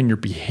character and your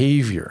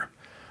behavior.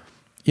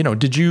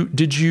 Did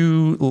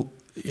you,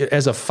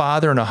 as a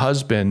father and a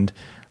husband,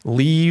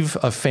 leave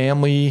a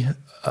family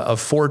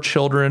of 4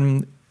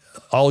 children,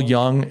 all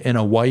young, and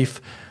a wife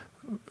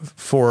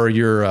for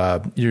your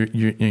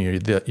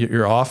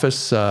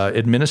office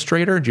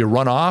administrator? Do you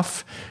run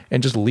off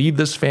and just leave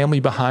this family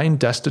behind,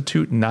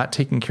 destitute and not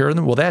taking care of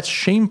them? Well, that's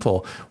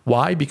shameful.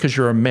 Why? Because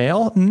you're a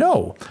male?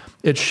 No.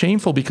 It's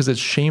shameful because it's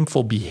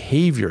shameful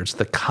behavior. It's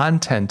the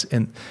content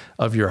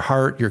of your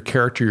heart, your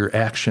character, your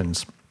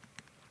actions.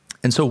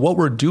 And so what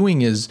we're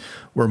doing is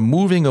we're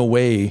moving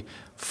away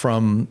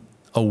from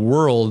a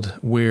world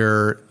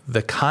where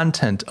the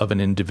content of an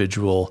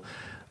individual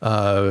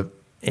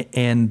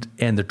and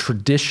the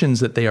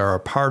traditions that they are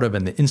a part of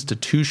and the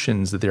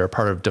institutions that they are a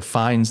part of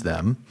defines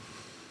them,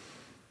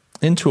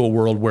 into a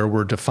world where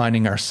we're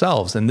defining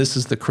ourselves. And this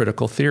is the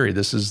critical theory.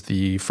 This is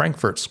the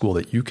Frankfurt School,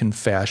 that you can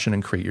fashion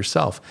and create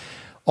yourself.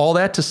 All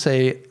that to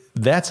say,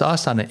 that's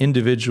us on an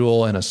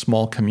individual and a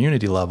small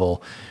community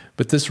level.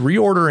 But this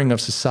reordering of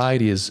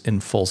society is in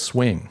full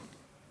swing.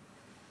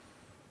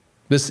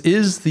 This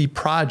is the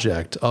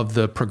project of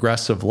the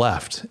progressive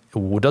left.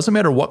 It doesn't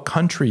matter what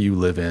country you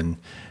live in.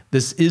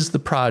 This is the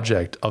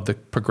project of the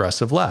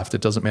progressive left.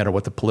 It doesn't matter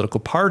what the political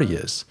party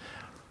is.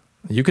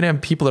 You can have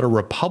people that are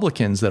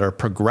Republicans that are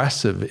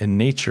progressive in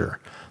nature.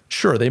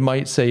 Sure, they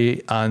might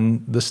say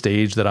on the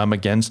stage that I'm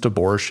against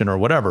abortion or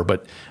whatever,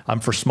 but I'm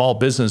for small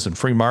business and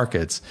free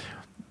markets.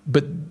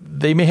 But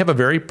they may have a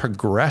very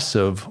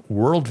progressive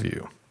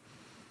worldview.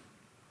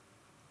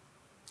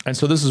 And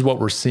so this is what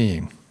we're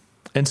seeing.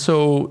 And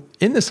so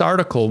in this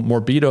article,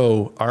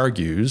 Morbido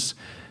argues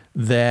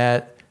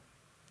that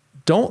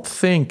don't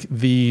think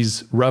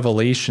these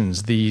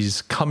revelations,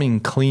 these coming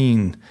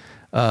clean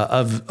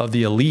of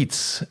the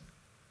elites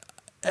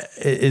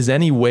is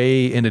any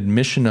way an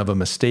admission of a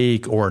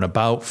mistake or an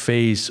about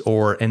face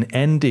or an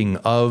ending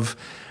of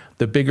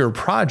the bigger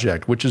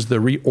project, which is the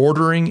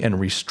reordering and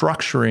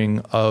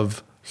restructuring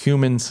of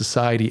human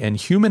society and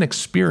human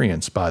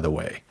experience, by the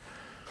way.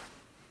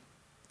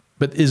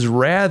 But is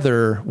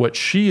rather what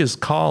she is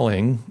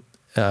calling,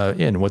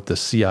 and what the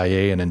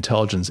CIA and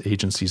intelligence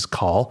agencies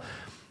call,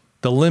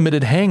 the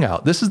limited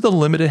hangout. This is the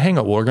limited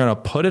hangout. We're going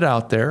to put it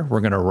out there. We're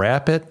going to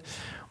wrap it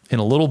in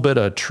a little bit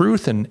of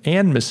truth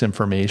and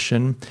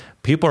misinformation.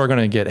 People are going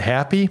to get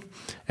happy.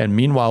 And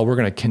meanwhile, we're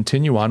going to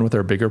continue on with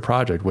our bigger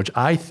project, which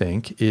I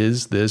think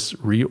is this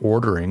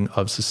reordering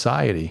of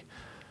society.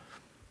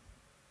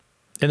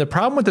 And the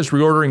problem with this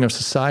reordering of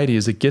society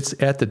is it gets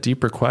at the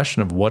deeper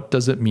question of what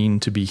does it mean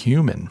to be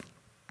human?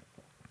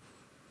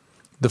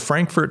 The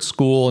Frankfurt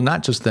School,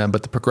 not just them,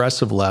 but the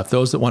progressive left,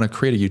 those that want to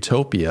create a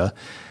utopia,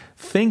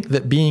 think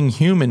that being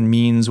human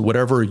means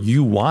whatever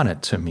you want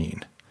it to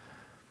mean.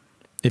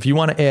 If you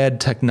want to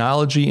add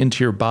technology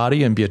into your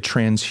body and be a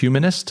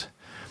transhumanist,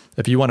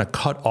 if you want to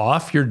cut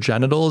off your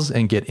genitals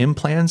and get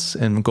implants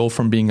and go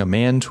from being a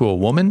man to a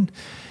woman,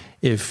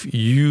 if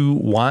you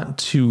want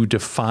to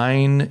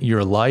define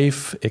your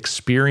life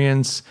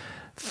experience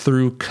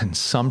through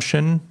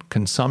consumption,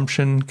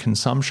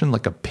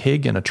 like a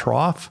pig in a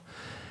trough,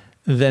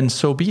 then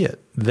so be it.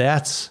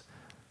 That's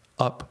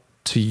up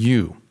to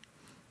you.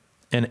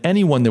 And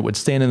anyone that would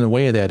stand in the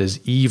way of that is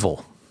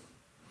evil.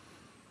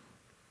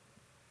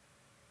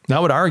 Now, I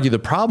would argue the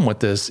problem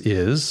with this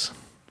is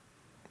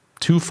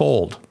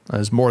twofold.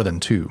 There's more than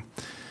two.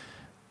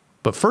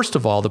 But first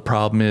of all, the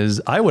problem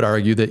is I would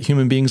argue that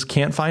human beings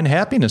can't find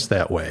happiness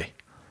that way.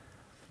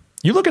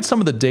 You look at some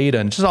of the data,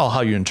 and just all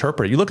how you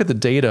interpret it. You look at the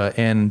data,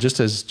 and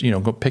just as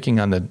picking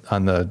on the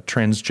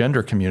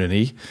transgender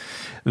community,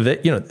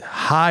 that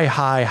high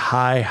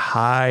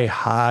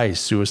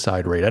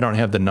suicide rate. I don't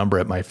have the number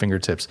at my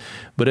fingertips,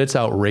 but it's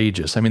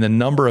outrageous. I mean, the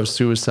number of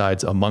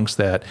suicides amongst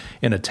that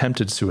and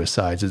attempted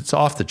suicides, it's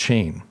off the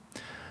chain,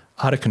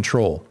 out of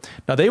control.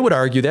 Now, they would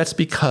argue that's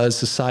because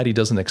society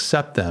doesn't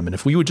accept them, and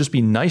if we would just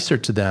be nicer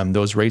to them,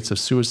 those rates of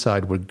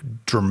suicide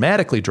would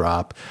dramatically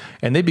drop,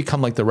 and they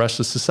become like the rest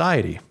of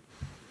society.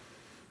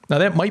 Now,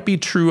 that might be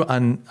true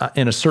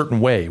in a certain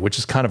way, which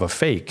is kind of a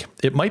fake.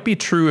 It might be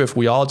true if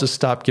we all just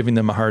stopped giving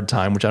them a hard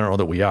time, which I don't know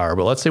that we are,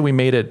 but let's say we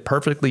made it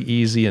perfectly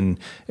easy and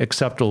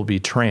acceptable to be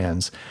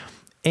trans,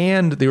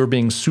 and they were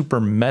being super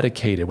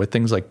medicated with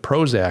things like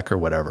Prozac or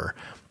whatever,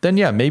 then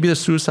yeah, maybe the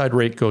suicide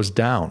rate goes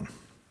down.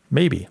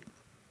 Maybe.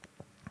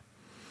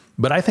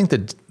 But I think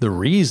that the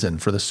reason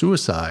for the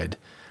suicide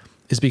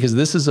is because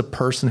this is a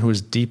person who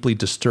is deeply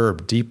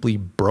disturbed, deeply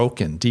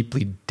broken,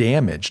 deeply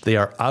damaged. They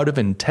are out of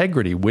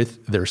integrity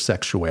with their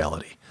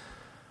sexuality.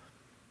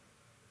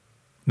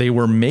 They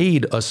were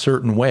made a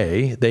certain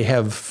way. They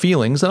have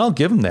feelings, and I'll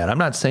give them that. I'm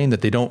not saying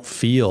that they don't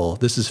feel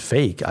this is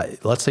fake.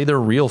 Let's say they're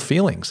real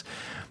feelings.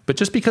 But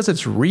just because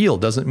it's real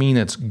doesn't mean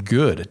it's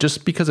good.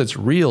 Just because it's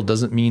real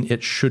doesn't mean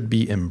it should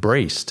be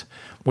embraced.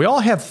 We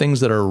all have things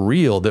that are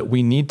real that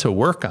we need to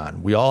work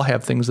on. We all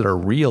have things that are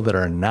real that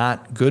are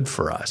not good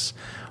for us.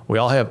 We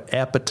all have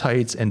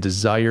appetites and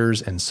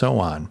desires and so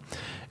on.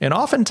 And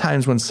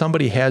oftentimes when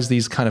somebody has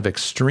these kind of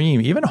extreme,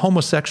 even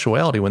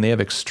homosexuality, when they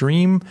have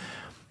extreme,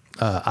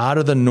 out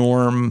of the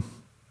norm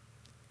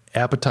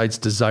appetites,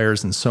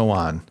 desires, and so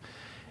on,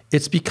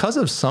 it's because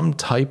of some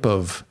type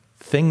of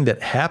thing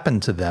that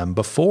happened to them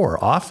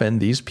before. Often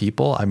these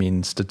people, I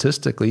mean,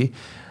 statistically,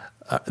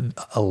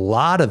 a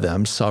lot of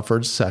them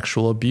suffered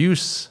sexual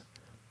abuse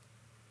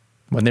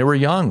when they were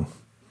young.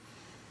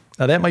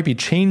 Now, that might be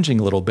changing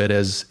a little bit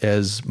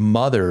as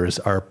mothers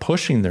are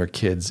pushing their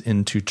kids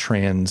into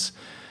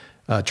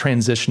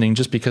transitioning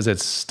just because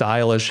it's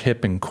stylish,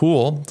 hip, and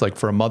cool. It's like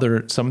for a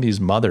mother, some of these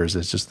mothers,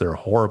 it's just they're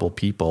horrible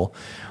people.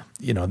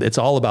 It's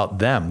all about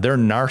them. They're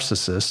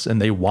narcissists,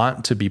 and they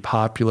want to be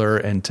popular,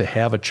 and to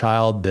have a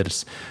child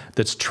that's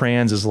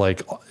trans is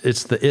like,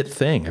 it's the it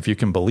thing, if you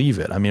can believe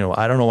it. I mean,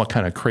 I don't know what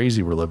kind of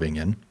crazy we're living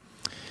in.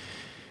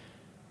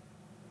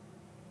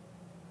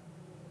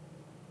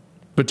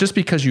 But just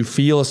because you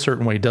feel a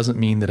certain way doesn't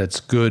mean that it's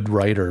good,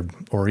 right,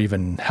 or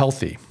even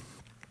healthy.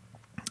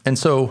 And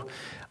so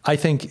I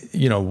think,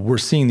 we're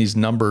seeing these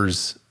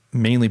numbers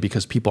mainly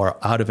because people are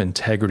out of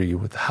integrity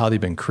with how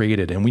they've been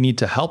created, and we need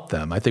to help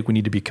them. I think we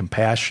need to be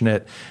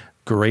compassionate,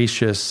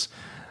 gracious,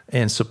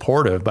 and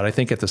supportive. But I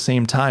think at the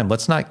same time,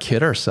 let's not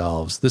kid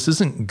ourselves. This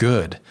isn't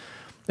good.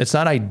 It's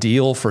not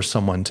ideal for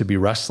someone to be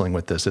wrestling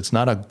with this. It's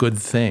not a good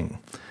thing.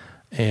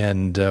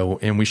 And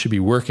we should be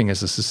working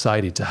as a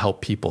society to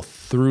help people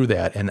through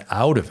that and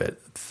out of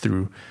it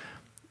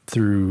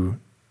through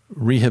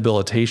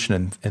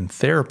rehabilitation and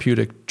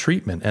therapeutic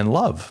treatment and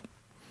love.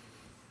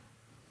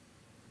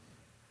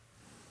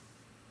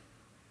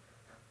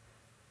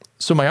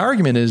 So my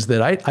argument is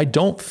that I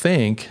don't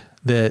think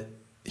that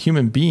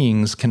human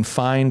beings can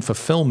find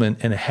fulfillment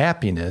and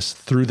happiness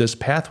through this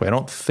pathway. I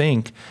don't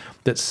think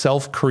that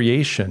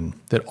self-creation,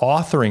 that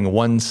authoring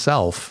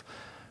oneself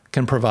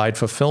can provide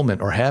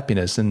fulfillment or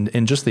happiness.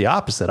 And just the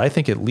opposite. I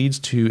think it leads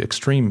to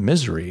extreme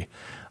misery.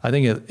 I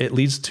think it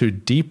leads to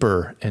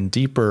deeper and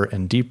deeper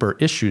and deeper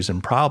issues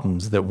and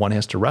problems that one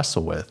has to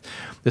wrestle with.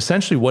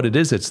 Essentially what it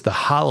is, it's the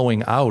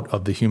hollowing out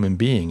of the human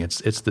being.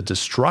 It's the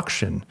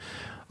destruction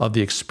of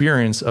the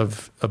experience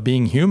of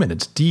being human.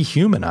 It's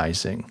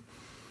dehumanizing.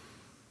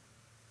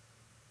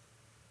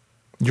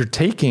 You're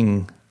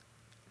taking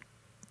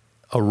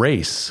a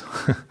race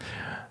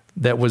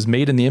that was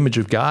made in the image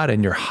of God,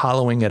 and you're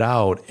hollowing it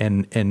out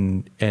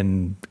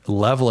and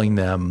leveling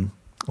them,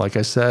 like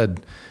I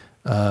said,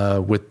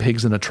 with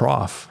pigs in a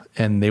trough.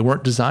 And they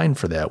weren't designed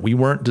for that. We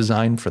weren't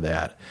designed for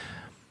that.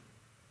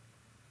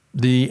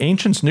 The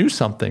ancients knew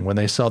something when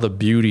they saw the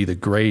beauty, the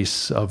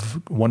grace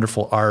of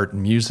wonderful art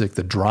and music,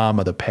 the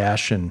drama, the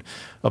passion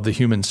of the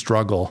human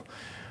struggle,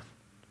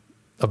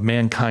 of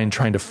mankind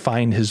trying to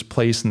find his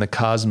place in the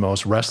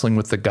cosmos, wrestling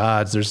with the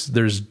gods.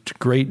 There's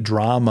great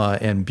drama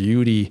and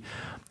beauty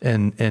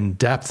and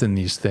depth in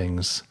these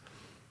things.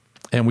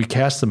 And we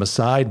cast them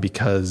aside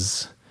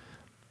because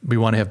we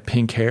want to have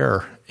pink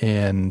hair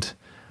and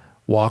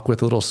walk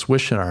with a little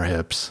swish in our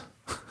hips.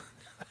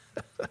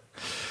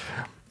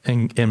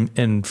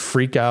 and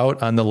freak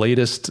out on the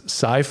latest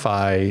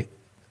sci-fi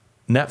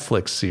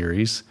Netflix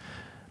series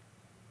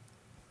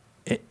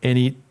and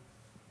eat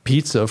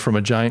pizza from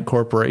a giant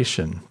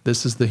corporation.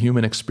 This is the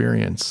human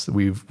experience.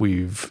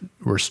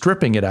 We're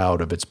stripping it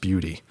out of its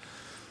beauty.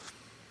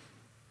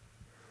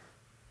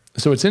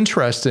 So it's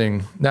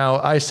interesting.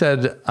 Now, I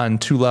said on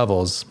two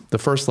levels. The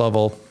first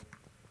level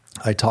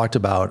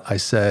I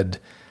said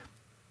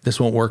this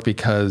won't work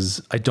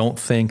because I don't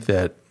think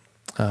that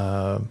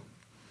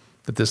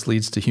this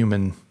leads to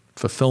human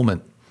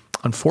fulfillment,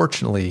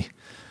 unfortunately.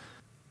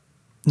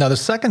 Now, the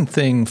second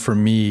thing for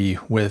me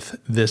with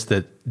this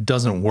that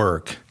doesn't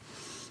work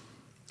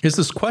is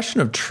this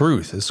question of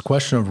truth, this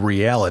question of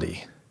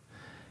reality.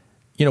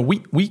 You know,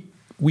 we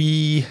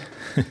we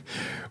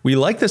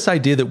like this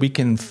idea that we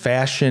can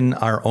fashion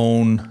our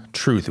own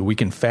truth, that we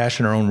can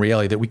fashion our own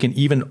reality, that we can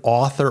even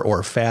author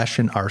or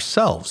fashion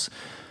ourselves.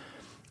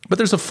 But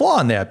there's a flaw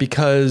in that,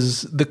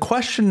 because the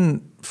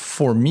question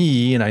for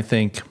me, and I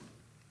think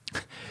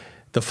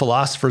the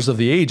philosophers of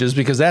the ages,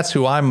 because that's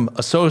who I'm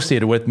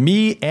associated with,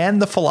 me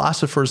and the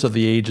philosophers of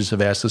the ages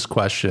have asked this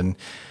question.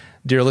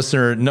 Dear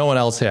listener, no one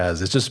else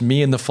has. It's just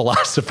me and the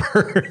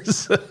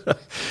philosophers.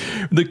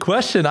 The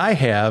question I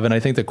have, and I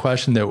think the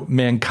question that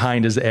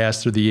mankind has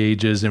asked through the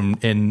ages,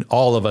 and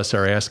all of us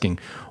are asking,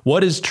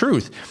 what is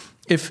truth?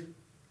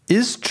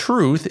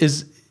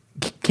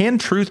 Can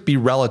truth be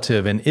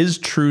relative, and is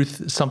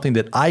truth something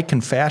that I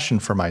can fashion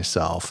for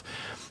myself?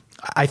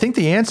 I think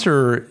the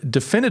answer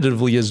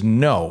definitively is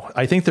no.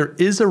 I think there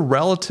is a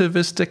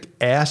relativistic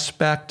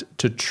aspect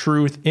to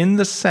truth, in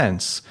the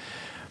sense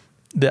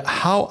that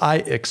how I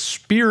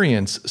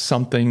experience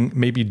something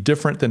may be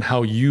different than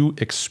how you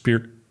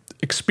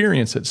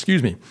experience it.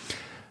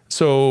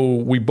 So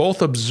we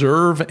both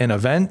observe an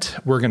event.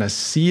 We're going to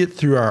see it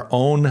through our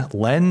own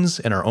lens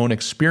and our own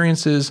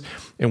experiences,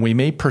 and we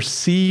may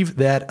perceive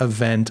that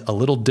event a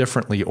little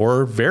differently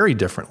or very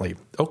differently.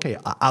 Okay,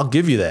 I'll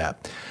give you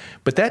that.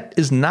 But that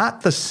is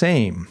not the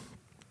same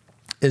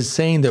as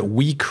saying that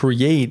we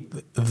create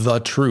the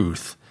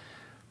truth.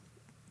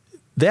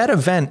 That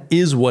event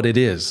is what it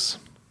is.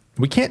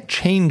 We can't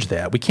change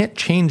that. We can't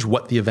change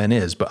what the event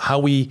is, but how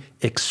we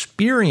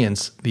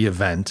experience the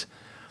event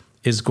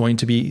is going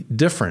to be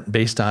different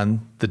based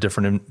on the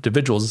different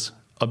individuals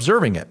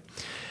observing it.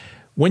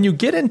 When you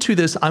get into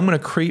this, I'm going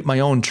to create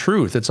my own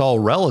truth. It's all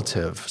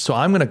relative. So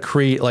I'm going to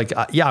create,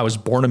 I was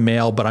born a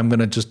male, but I'm going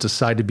to just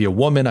decide to be a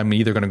woman. I'm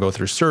either going to go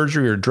through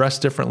surgery or dress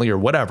differently or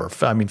whatever.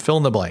 Fill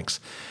in the blanks.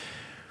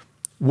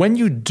 When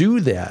you do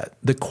that,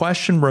 the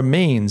question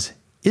remains,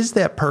 is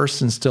that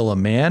person still a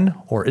man,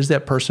 or is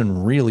that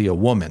person really a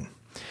woman?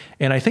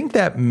 And I think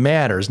that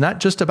matters, not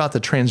just about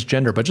the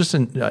transgender, but just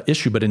an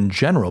issue, but in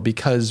general,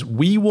 because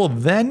we will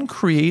then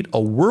create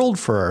a world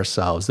for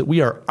ourselves that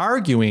we are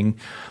arguing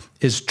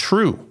is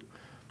true.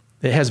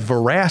 It has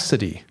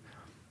veracity.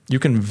 You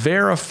can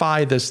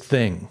verify this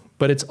thing,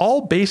 but it's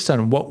all based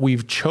on what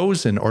we've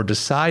chosen or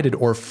decided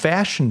or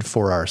fashioned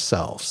for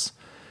ourselves.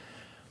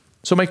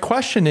 So my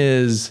question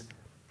is,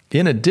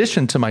 in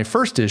addition to my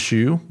first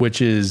issue,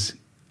 which is,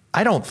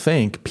 I don't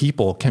think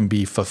people can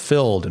be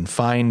fulfilled and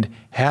find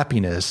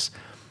happiness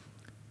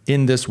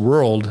in this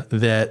world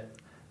that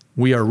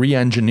we are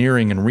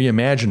re-engineering and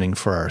reimagining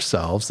for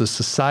ourselves, the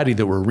society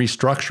that we're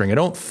restructuring. I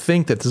don't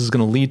think that this is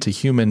going to lead to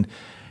human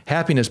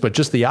happiness, but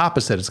just the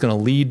opposite. It's going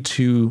to lead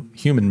to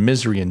human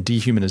misery and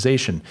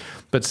dehumanization.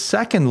 But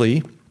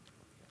secondly,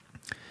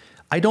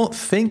 I don't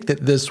think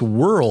that this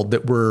world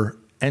that we're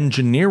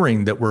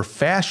engineering, that we're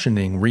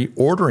fashioning,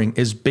 reordering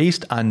is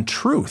based on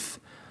truth.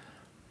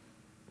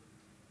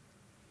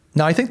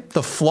 Now, I think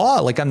the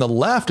flaw, like on the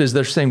left, is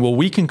they're saying, well,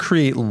 we can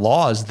create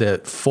laws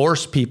that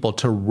force people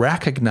to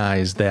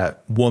recognize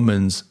that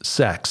woman's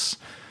sex,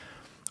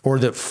 or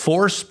that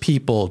force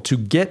people to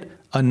get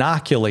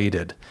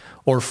inoculated,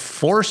 or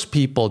force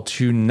people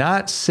to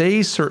not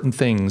say certain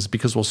things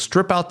because we'll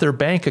strip out their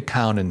bank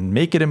account and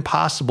make it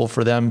impossible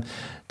for them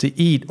to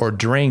eat or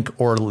drink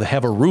or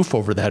have a roof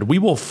over their head. We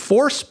will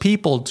force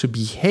people to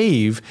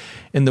behave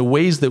in the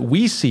ways that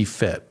we see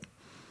fit.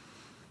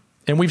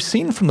 And we've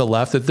seen from the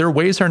left that their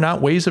ways are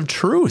not ways of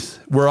truth.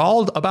 We're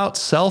all about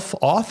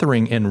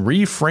self-authoring and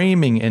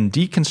reframing and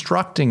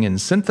deconstructing and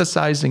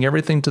synthesizing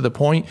everything to the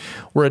point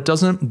where it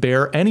doesn't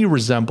bear any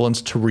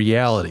resemblance to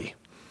reality.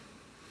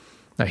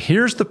 Now,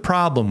 here's the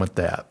problem with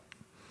that.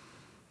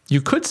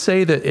 You could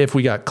say that if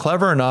we got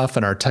clever enough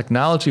and our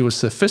technology was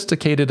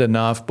sophisticated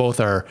enough, both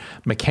our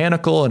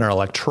mechanical and our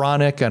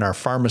electronic and our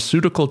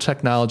pharmaceutical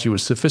technology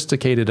was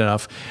sophisticated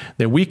enough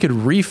that we could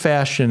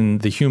refashion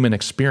the human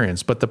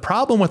experience. But the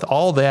problem with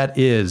all that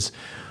is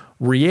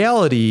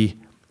reality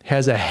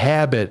has a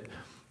habit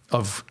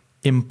of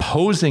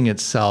imposing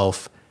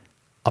itself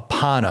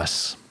upon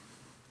us.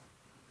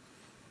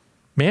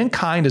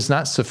 Mankind is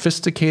not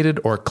sophisticated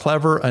or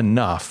clever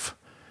enough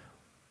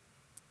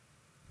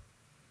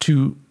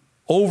to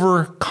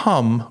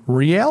overcome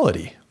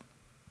reality.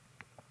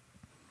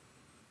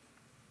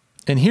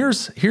 And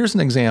here's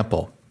an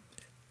example.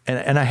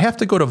 And I have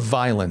to go to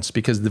violence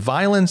because the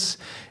violence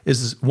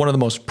is one of the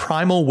most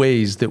primal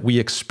ways that we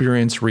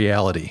experience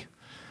reality.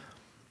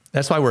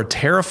 That's why we're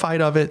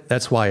terrified of it.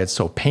 That's why it's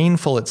so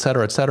painful, et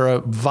cetera, et cetera.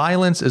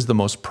 Violence is the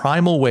most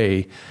primal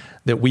way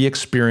that we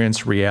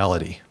experience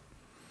reality.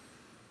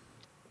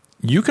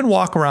 You can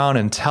walk around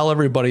and tell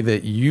everybody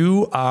that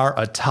you are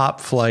a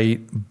top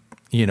flight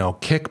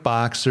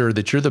kickboxer,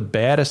 that you're the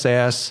baddest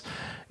ass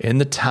in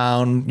the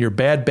town, you're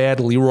bad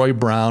Leroy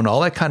Brown,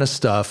 all that kind of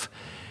stuff.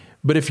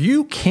 But if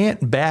you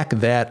can't back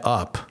that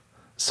up,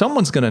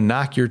 someone's going to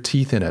knock your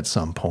teeth in at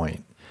some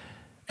point.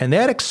 And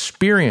that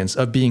experience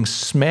of being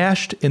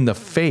smashed in the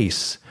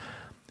face,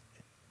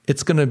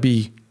 it's going to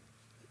be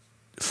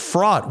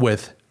fraught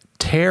with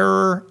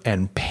terror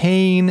and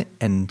pain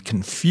and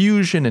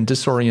confusion and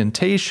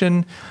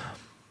disorientation.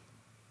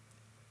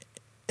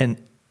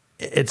 And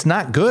it's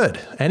not good.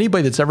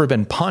 Anybody that's ever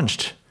been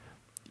punched,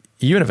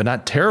 even if it's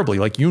not terribly,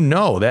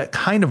 that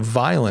kind of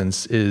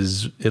violence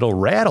it'll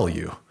rattle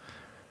you.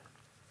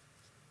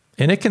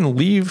 And it can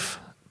leave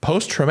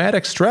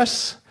post-traumatic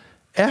stress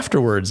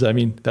afterwards. I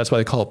mean, that's why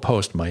they call it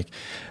post, Mike.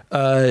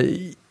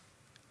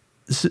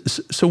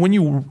 So when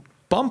you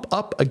bump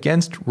up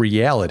against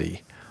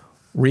reality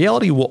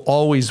will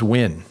always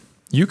win.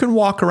 You can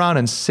walk around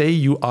and say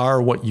you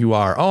are what you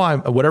are. Oh, I'm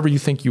whatever you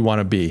think you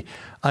want to be.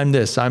 I'm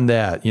this, I'm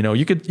that.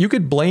 You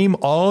could blame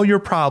all your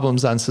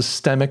problems on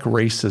systemic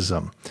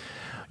racism.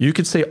 You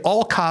could say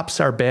all cops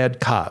are bad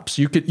cops.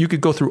 You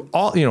could go through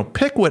all,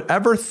 pick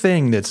whatever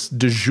thing that's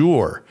du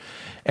jour,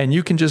 and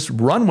you can just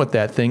run with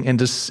that thing and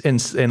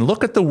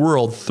look at the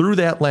world through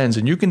that lens,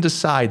 and you can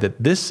decide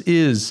that this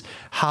is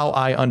how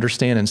I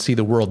understand and see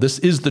the world. This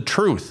is the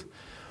truth.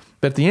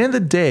 But at the end of the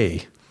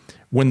day,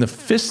 when the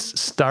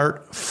fists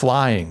start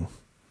flying,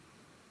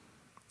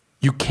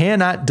 you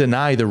cannot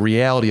deny the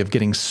reality of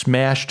getting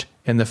smashed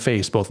in the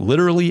face, both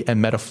literally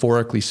and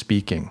metaphorically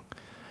speaking.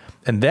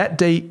 And that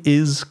day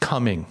is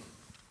coming.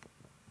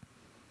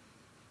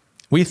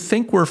 We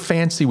think we're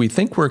fancy. We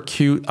think we're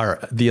cute.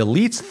 The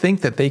elites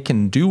think that they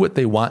can do what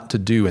they want to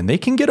do, and they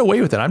can get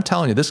away with it. I'm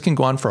telling you, this can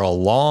go on for a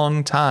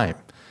long time.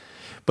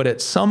 But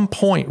at some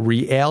point,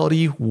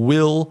 reality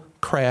will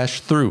crash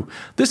through.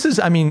 This is,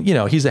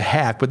 he's a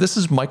hack, but this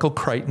is Michael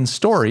Crichton's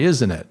story,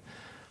 isn't it?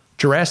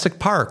 Jurassic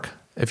Park.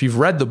 If you've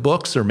read the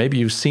books or maybe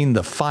you've seen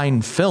the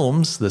fine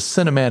films, the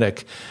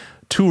cinematic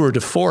tour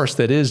de force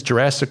that is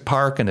Jurassic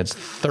Park and its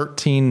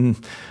 13,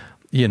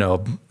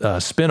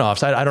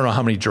 spin-offs. I don't know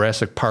how many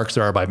Jurassic Parks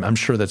there are, but I'm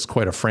sure that's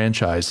quite a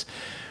franchise.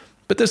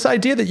 But this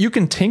idea that you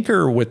can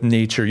tinker with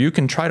nature, you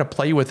can try to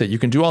play with it, you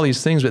can do all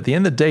these things, but at the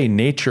end of the day,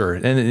 nature,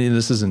 and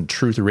this isn't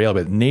truth or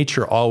reality, but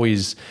nature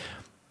always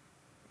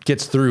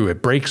gets through.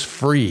 It breaks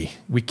free.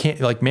 We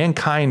can't,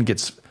 mankind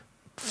gets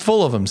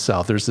full of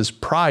himself. There's this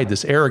pride,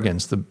 this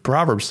arrogance. The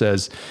proverb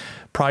says,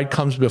 pride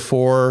comes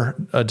before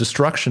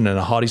destruction and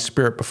a haughty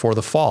spirit before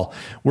the fall.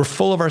 We're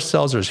full of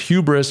ourselves. There's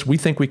hubris. We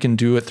think we can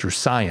do it through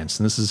science.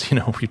 And this is,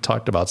 we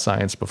talked about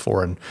science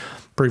before in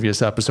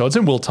previous episodes,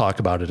 and we'll talk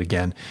about it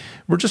again.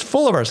 We're just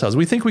full of ourselves.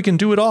 We think we can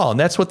do it all. And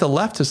that's what the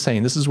left is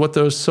saying. This is what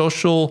those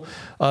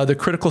the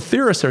critical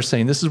theorists are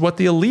saying. This is what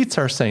the elites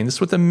are saying. This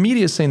is what the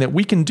media is saying, that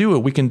we can do it.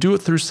 We can do it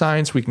through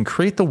science. We can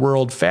create the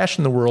world,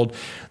 fashion the world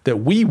that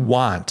we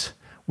want.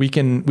 We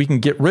can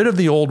get rid of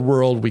the old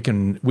world. We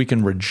can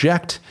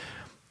reject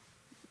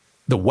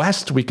the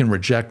West. We can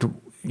reject,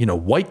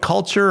 white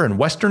culture and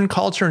Western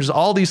culture, and just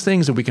all these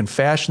things, and we can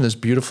fashion this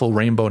beautiful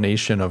rainbow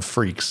nation of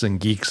freaks and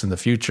geeks in the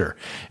future.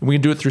 And we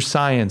can do it through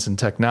science and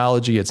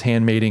technology. It's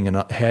handmade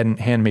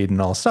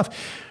and all stuff.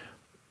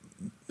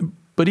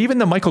 But even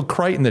the Michael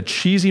Crichton, the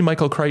cheesy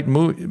Michael Crichton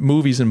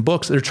movies and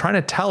books, they're trying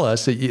to tell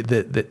us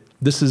that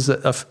this is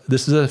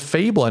a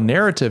fable, a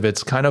narrative.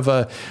 It's kind of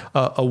a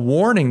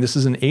warning. This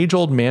is an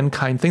age-old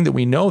mankind thing that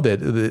we know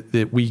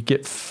that we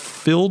get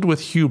filled with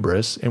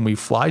hubris and we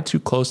fly too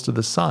close to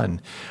the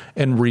sun,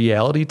 and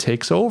reality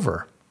takes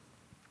over.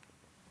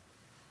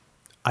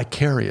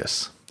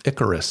 Icarus,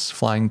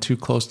 flying too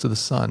close to the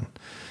sun.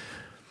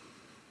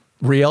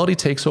 Reality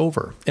takes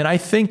over. And I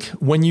think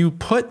when you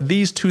put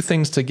these two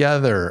things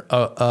together,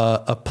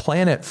 a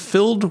planet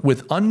filled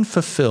with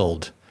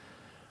unfulfilled,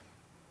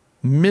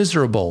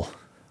 miserable,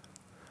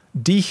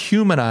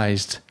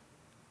 dehumanized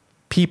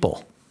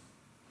people,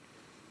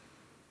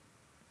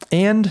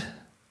 and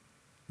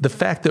the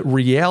fact that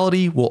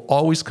reality will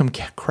always come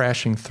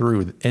crashing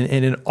through,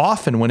 and it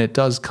often, when it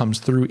does, comes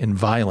through in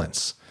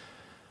violence,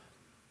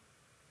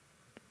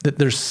 that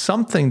there's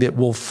something that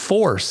will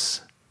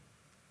force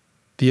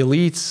the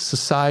elites,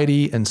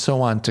 society, and so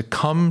on to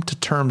come to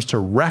terms to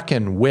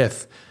reckon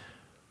with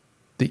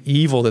the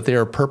evil that they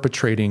are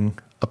perpetrating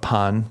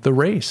upon the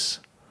race.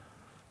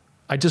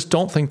 I just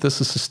don't think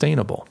this is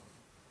sustainable.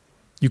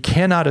 You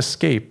cannot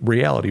escape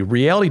reality.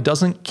 Reality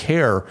doesn't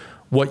care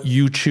what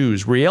you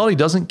choose. Reality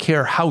doesn't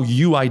care how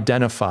you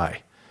identify.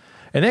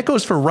 And that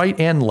goes for right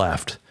and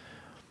left.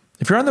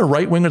 If you're on the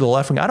right wing or the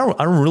left wing, I don't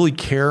really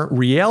care.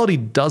 Reality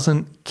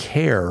doesn't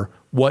care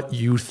what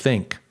you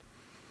think.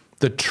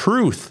 The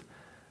truth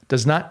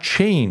does not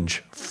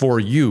change for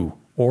you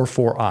or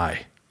for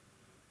I.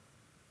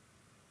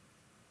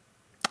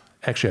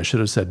 Actually, I should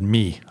have said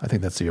me. I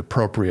think that's the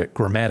appropriate,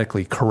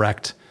 grammatically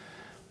correct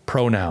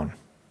pronoun.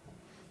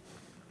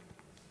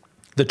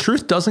 The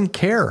truth doesn't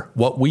care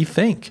what we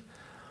think.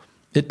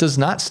 It does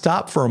not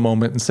stop for a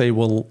moment and say,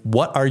 well,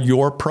 what are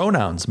your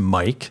pronouns,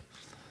 Mike?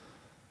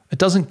 It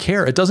doesn't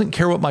care. It doesn't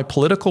care what my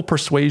political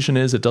persuasion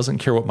is. It doesn't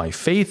care what my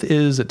faith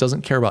is. It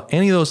doesn't care about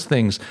any of those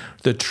things.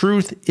 The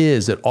truth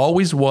is, it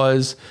always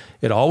was,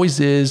 it always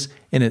is,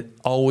 and it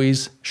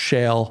always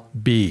shall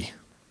be.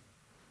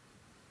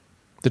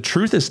 The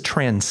truth is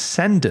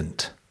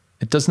transcendent.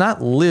 It does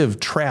not live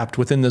trapped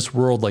within this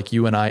world like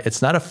you and I.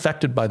 It's not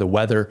affected by the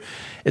weather.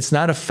 It's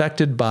not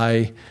affected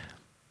by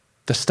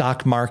the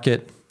stock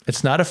market.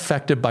 It's not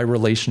affected by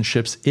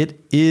relationships. It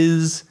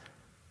is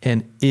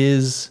and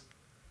is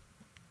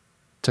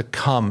to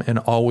come and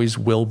always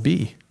will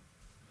be.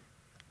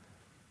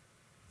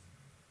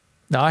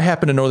 Now, I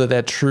happen to know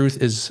that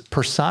truth is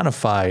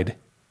personified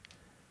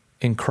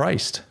in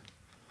Christ.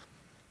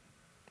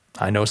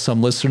 I know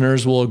some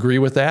listeners will agree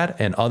with that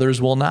and others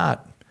will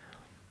not.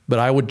 But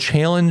I would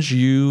challenge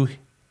you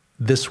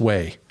this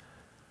way.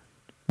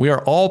 We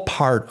are all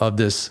part of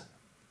this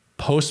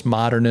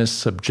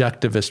postmodernist,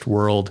 subjectivist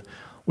world.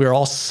 We are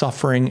all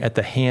suffering at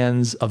the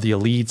hands of the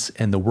elites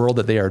and the world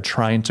that they are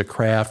trying to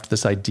craft,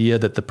 this idea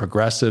that the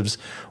progressives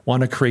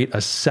want to create a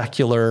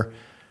secular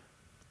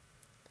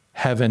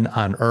heaven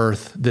on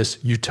earth, this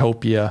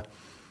utopia.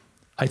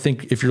 I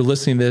think if you're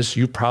listening to this,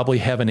 you probably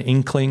have an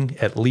inkling,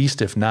 at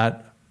least if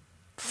not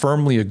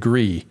firmly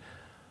agree,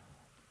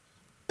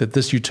 that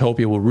this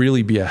utopia will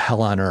really be a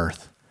hell on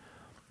earth.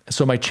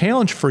 So my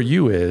challenge for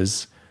you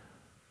is,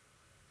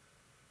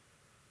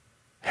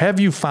 have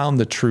you found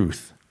the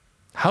truth?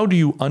 How do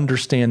you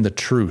understand the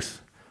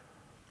truth?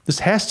 This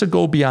has to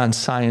go beyond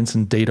science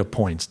and data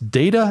points.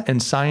 Data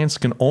and science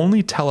can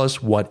only tell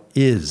us what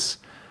is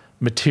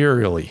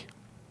materially,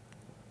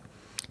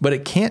 but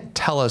it can't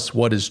tell us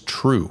what is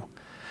true.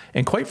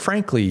 And quite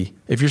frankly,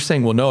 if you're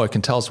saying, well, no, it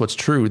can tell us what's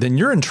true, then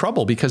you're in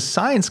trouble, because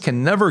science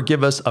can never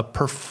give us a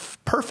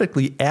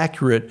perfectly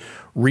accurate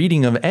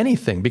reading of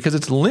anything, because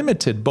it's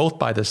limited both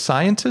by the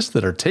scientists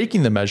that are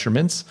taking the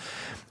measurements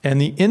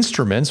and the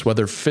instruments,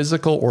 whether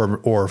physical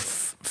or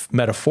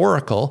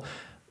metaphorical,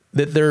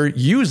 that they're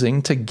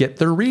using to get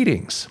their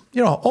readings.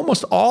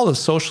 Almost all of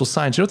social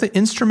science, you know what the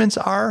instruments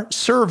are?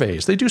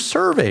 Surveys. They do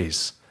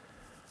surveys.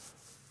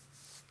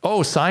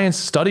 Oh, science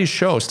studies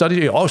show.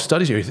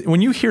 Studies.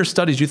 When you hear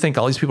studies, you think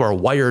all these people are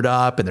wired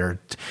up and they're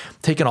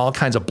taking all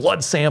kinds of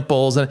blood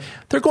samples, and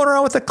they're going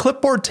around with a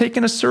clipboard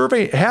taking a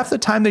survey. Half the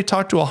time they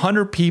talk to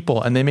 100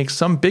 people and they make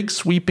some big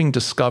sweeping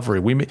discovery.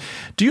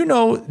 Do you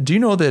know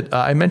that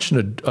I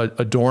mentioned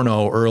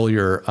Adorno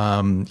earlier?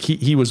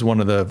 He was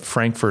one of the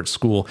Frankfurt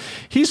School.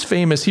 He's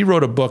famous. He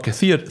wrote a book.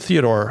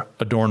 Theodor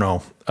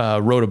Adorno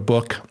wrote a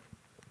book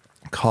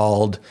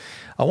called,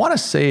 I want to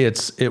say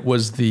it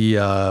was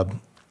the.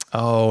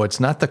 It's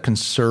not the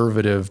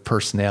conservative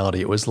personality.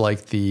 It was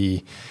like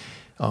I'm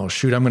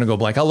going to go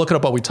blank. I'll look it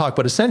up while we talk.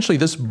 But essentially,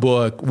 this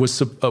book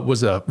was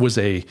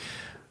a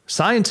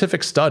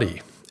scientific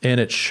study,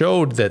 and it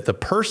showed that the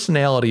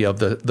personality of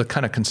the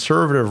kind of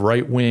conservative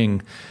right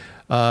wing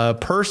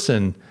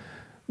person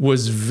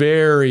was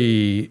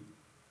very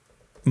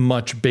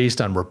much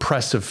based on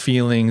repressive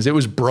feelings. It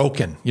was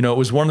broken. It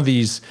was one of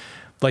these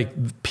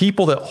like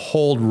people that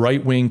hold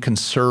right-wing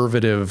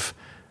conservative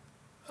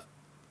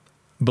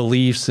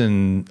beliefs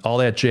and all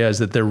that jazz,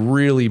 that they're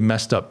really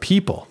messed up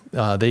people.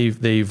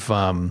 They've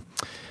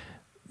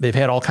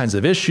had all kinds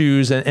of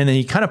issues, and then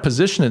he kind of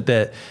positioned it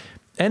that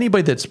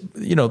anybody that's,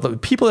 the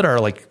people that are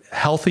like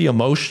healthy,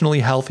 emotionally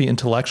healthy,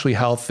 intellectually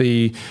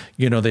healthy,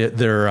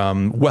 they're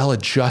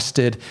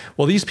well-adjusted.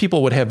 Well, these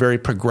people would have very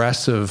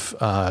progressive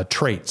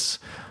traits.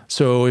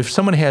 So if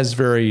someone has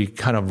very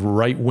kind of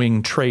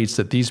right-wing traits,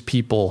 that these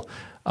people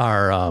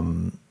are,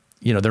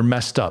 they're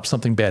messed up.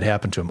 Something bad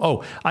happened to them.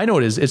 Oh, I know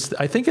it is.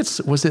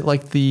 Was it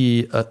like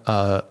the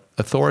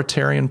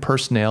authoritarian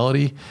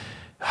personality?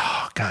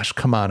 Oh gosh,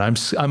 come on. I'm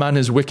on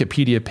his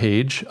Wikipedia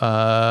page.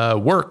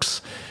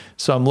 Works.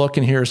 So I'm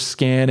looking here,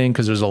 scanning,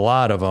 because there's a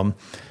lot of them.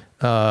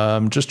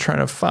 I'm just trying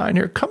to find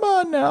here. Come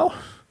on now.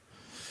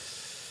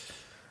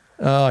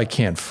 Oh, I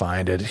can't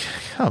find it.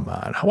 Come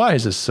on. Why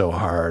is this so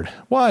hard?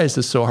 Why is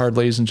this so hard,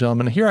 ladies and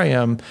gentlemen? Here I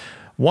am,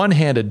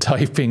 one-handed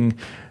typing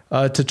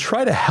to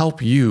try to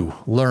help you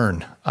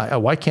learn.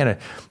 Why can't I?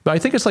 But I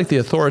think it's like the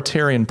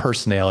authoritarian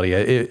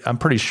personality. I'm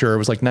pretty sure it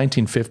was like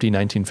 1950,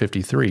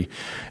 1953.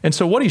 And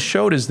so what he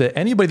showed is that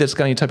anybody that's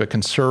got any type of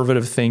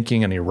conservative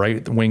thinking, any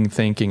right-wing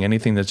thinking,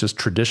 anything that's just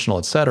traditional,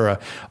 et cetera,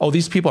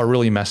 these people are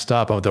really messed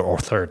up. They're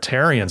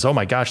authoritarians. Oh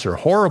my gosh, they're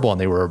horrible.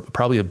 And they were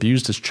probably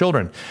abused as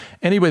children.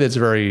 Anybody that's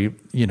very,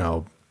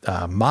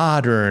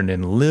 modern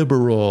and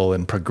liberal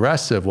and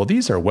progressive, well,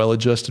 these are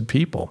well-adjusted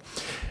people.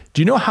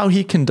 Do you know how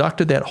he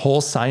conducted that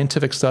whole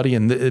scientific study?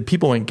 And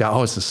people went,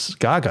 it's this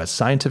gaga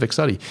scientific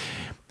study.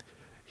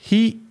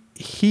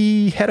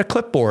 He had a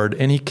clipboard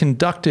and he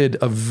conducted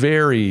a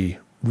very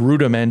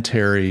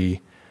rudimentary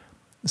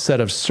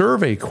set of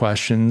survey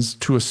questions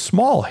to a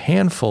small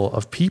handful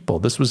of people.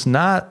 This was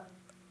not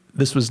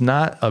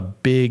a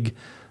big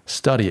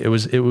study. It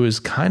was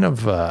kind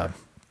of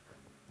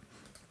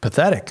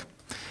pathetic.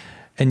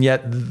 And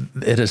yet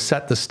it has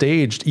set the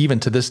stage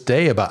even to this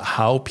day about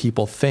how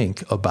people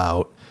think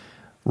about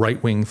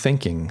right-wing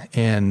thinking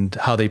and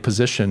how they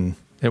position.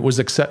 It was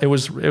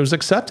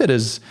accepted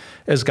as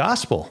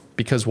gospel,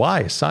 because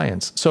why?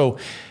 Science. So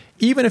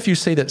even if you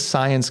say that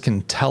science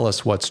can tell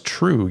us what's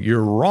true,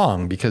 you're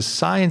wrong, because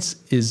science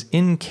is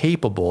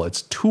incapable.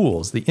 Its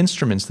tools, the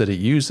instruments that it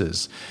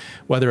uses,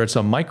 whether it's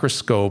a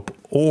microscope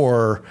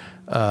or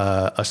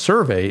a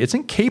survey, it's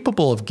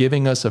incapable of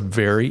giving us a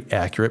very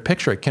accurate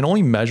picture. It can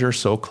only measure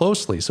so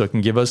closely. So it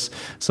can give us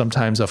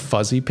sometimes a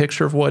fuzzy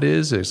picture of what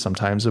is, or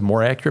sometimes a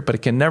more accurate, but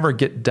it can never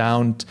get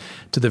down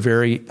to the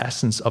very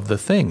essence of the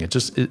thing.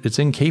 It's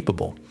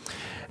incapable.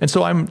 And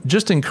so I'm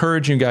just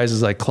encouraging you guys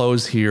as I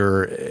close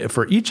here,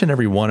 for each and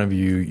every one of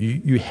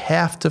you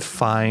have to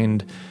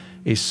find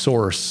a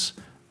source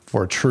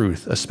for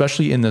truth,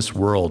 especially in this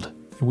world.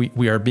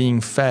 We are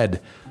being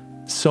fed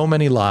so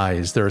many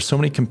lies. There are so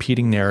many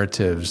competing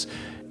narratives.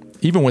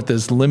 Even with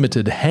this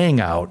limited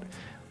Hangout,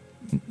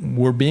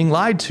 we're being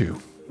lied to.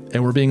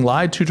 And we're being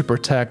lied to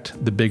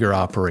protect the bigger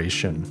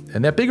operation.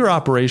 And that bigger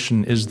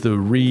operation is the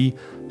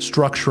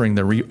restructuring,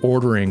 the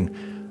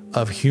reordering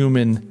of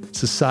human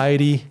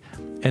society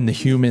and the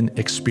human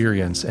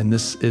experience. And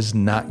this is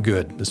not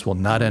good. This will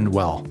not end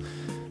well.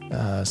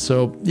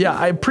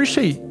 I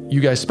appreciate you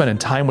guys spending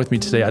time with me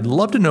today. I'd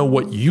love to know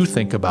what you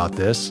think about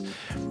this.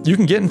 You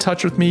can get in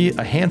touch with me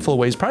a handful of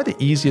ways. Probably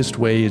the easiest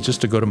way is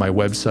just to go to my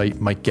website,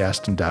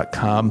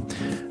 MikeGaston.com.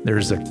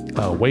 There's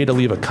a way to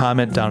leave a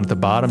comment down at the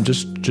bottom.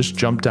 Just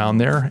jump down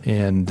there,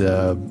 and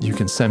you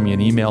can send me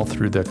an email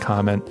through the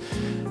comment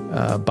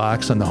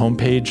box on the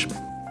homepage,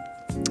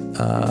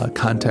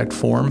 contact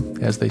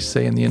form, as they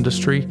say in the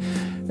industry.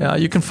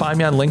 You can find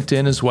me on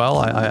LinkedIn as well.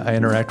 I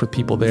interact with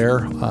people there.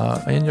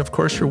 And of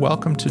course, you're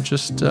welcome to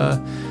just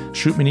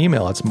shoot me an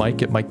email. It's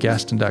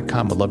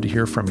Mike@MikeGaston.com. I'd love to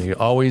hear from you.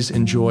 Always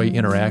enjoy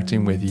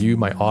interacting with you,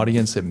 my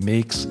audience. It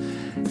makes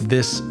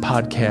this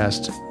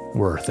podcast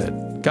worth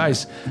it.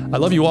 Guys, I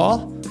love you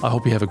all. I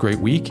hope you have a great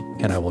week,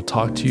 and I will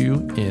talk to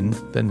you in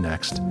the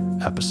next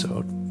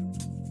episode.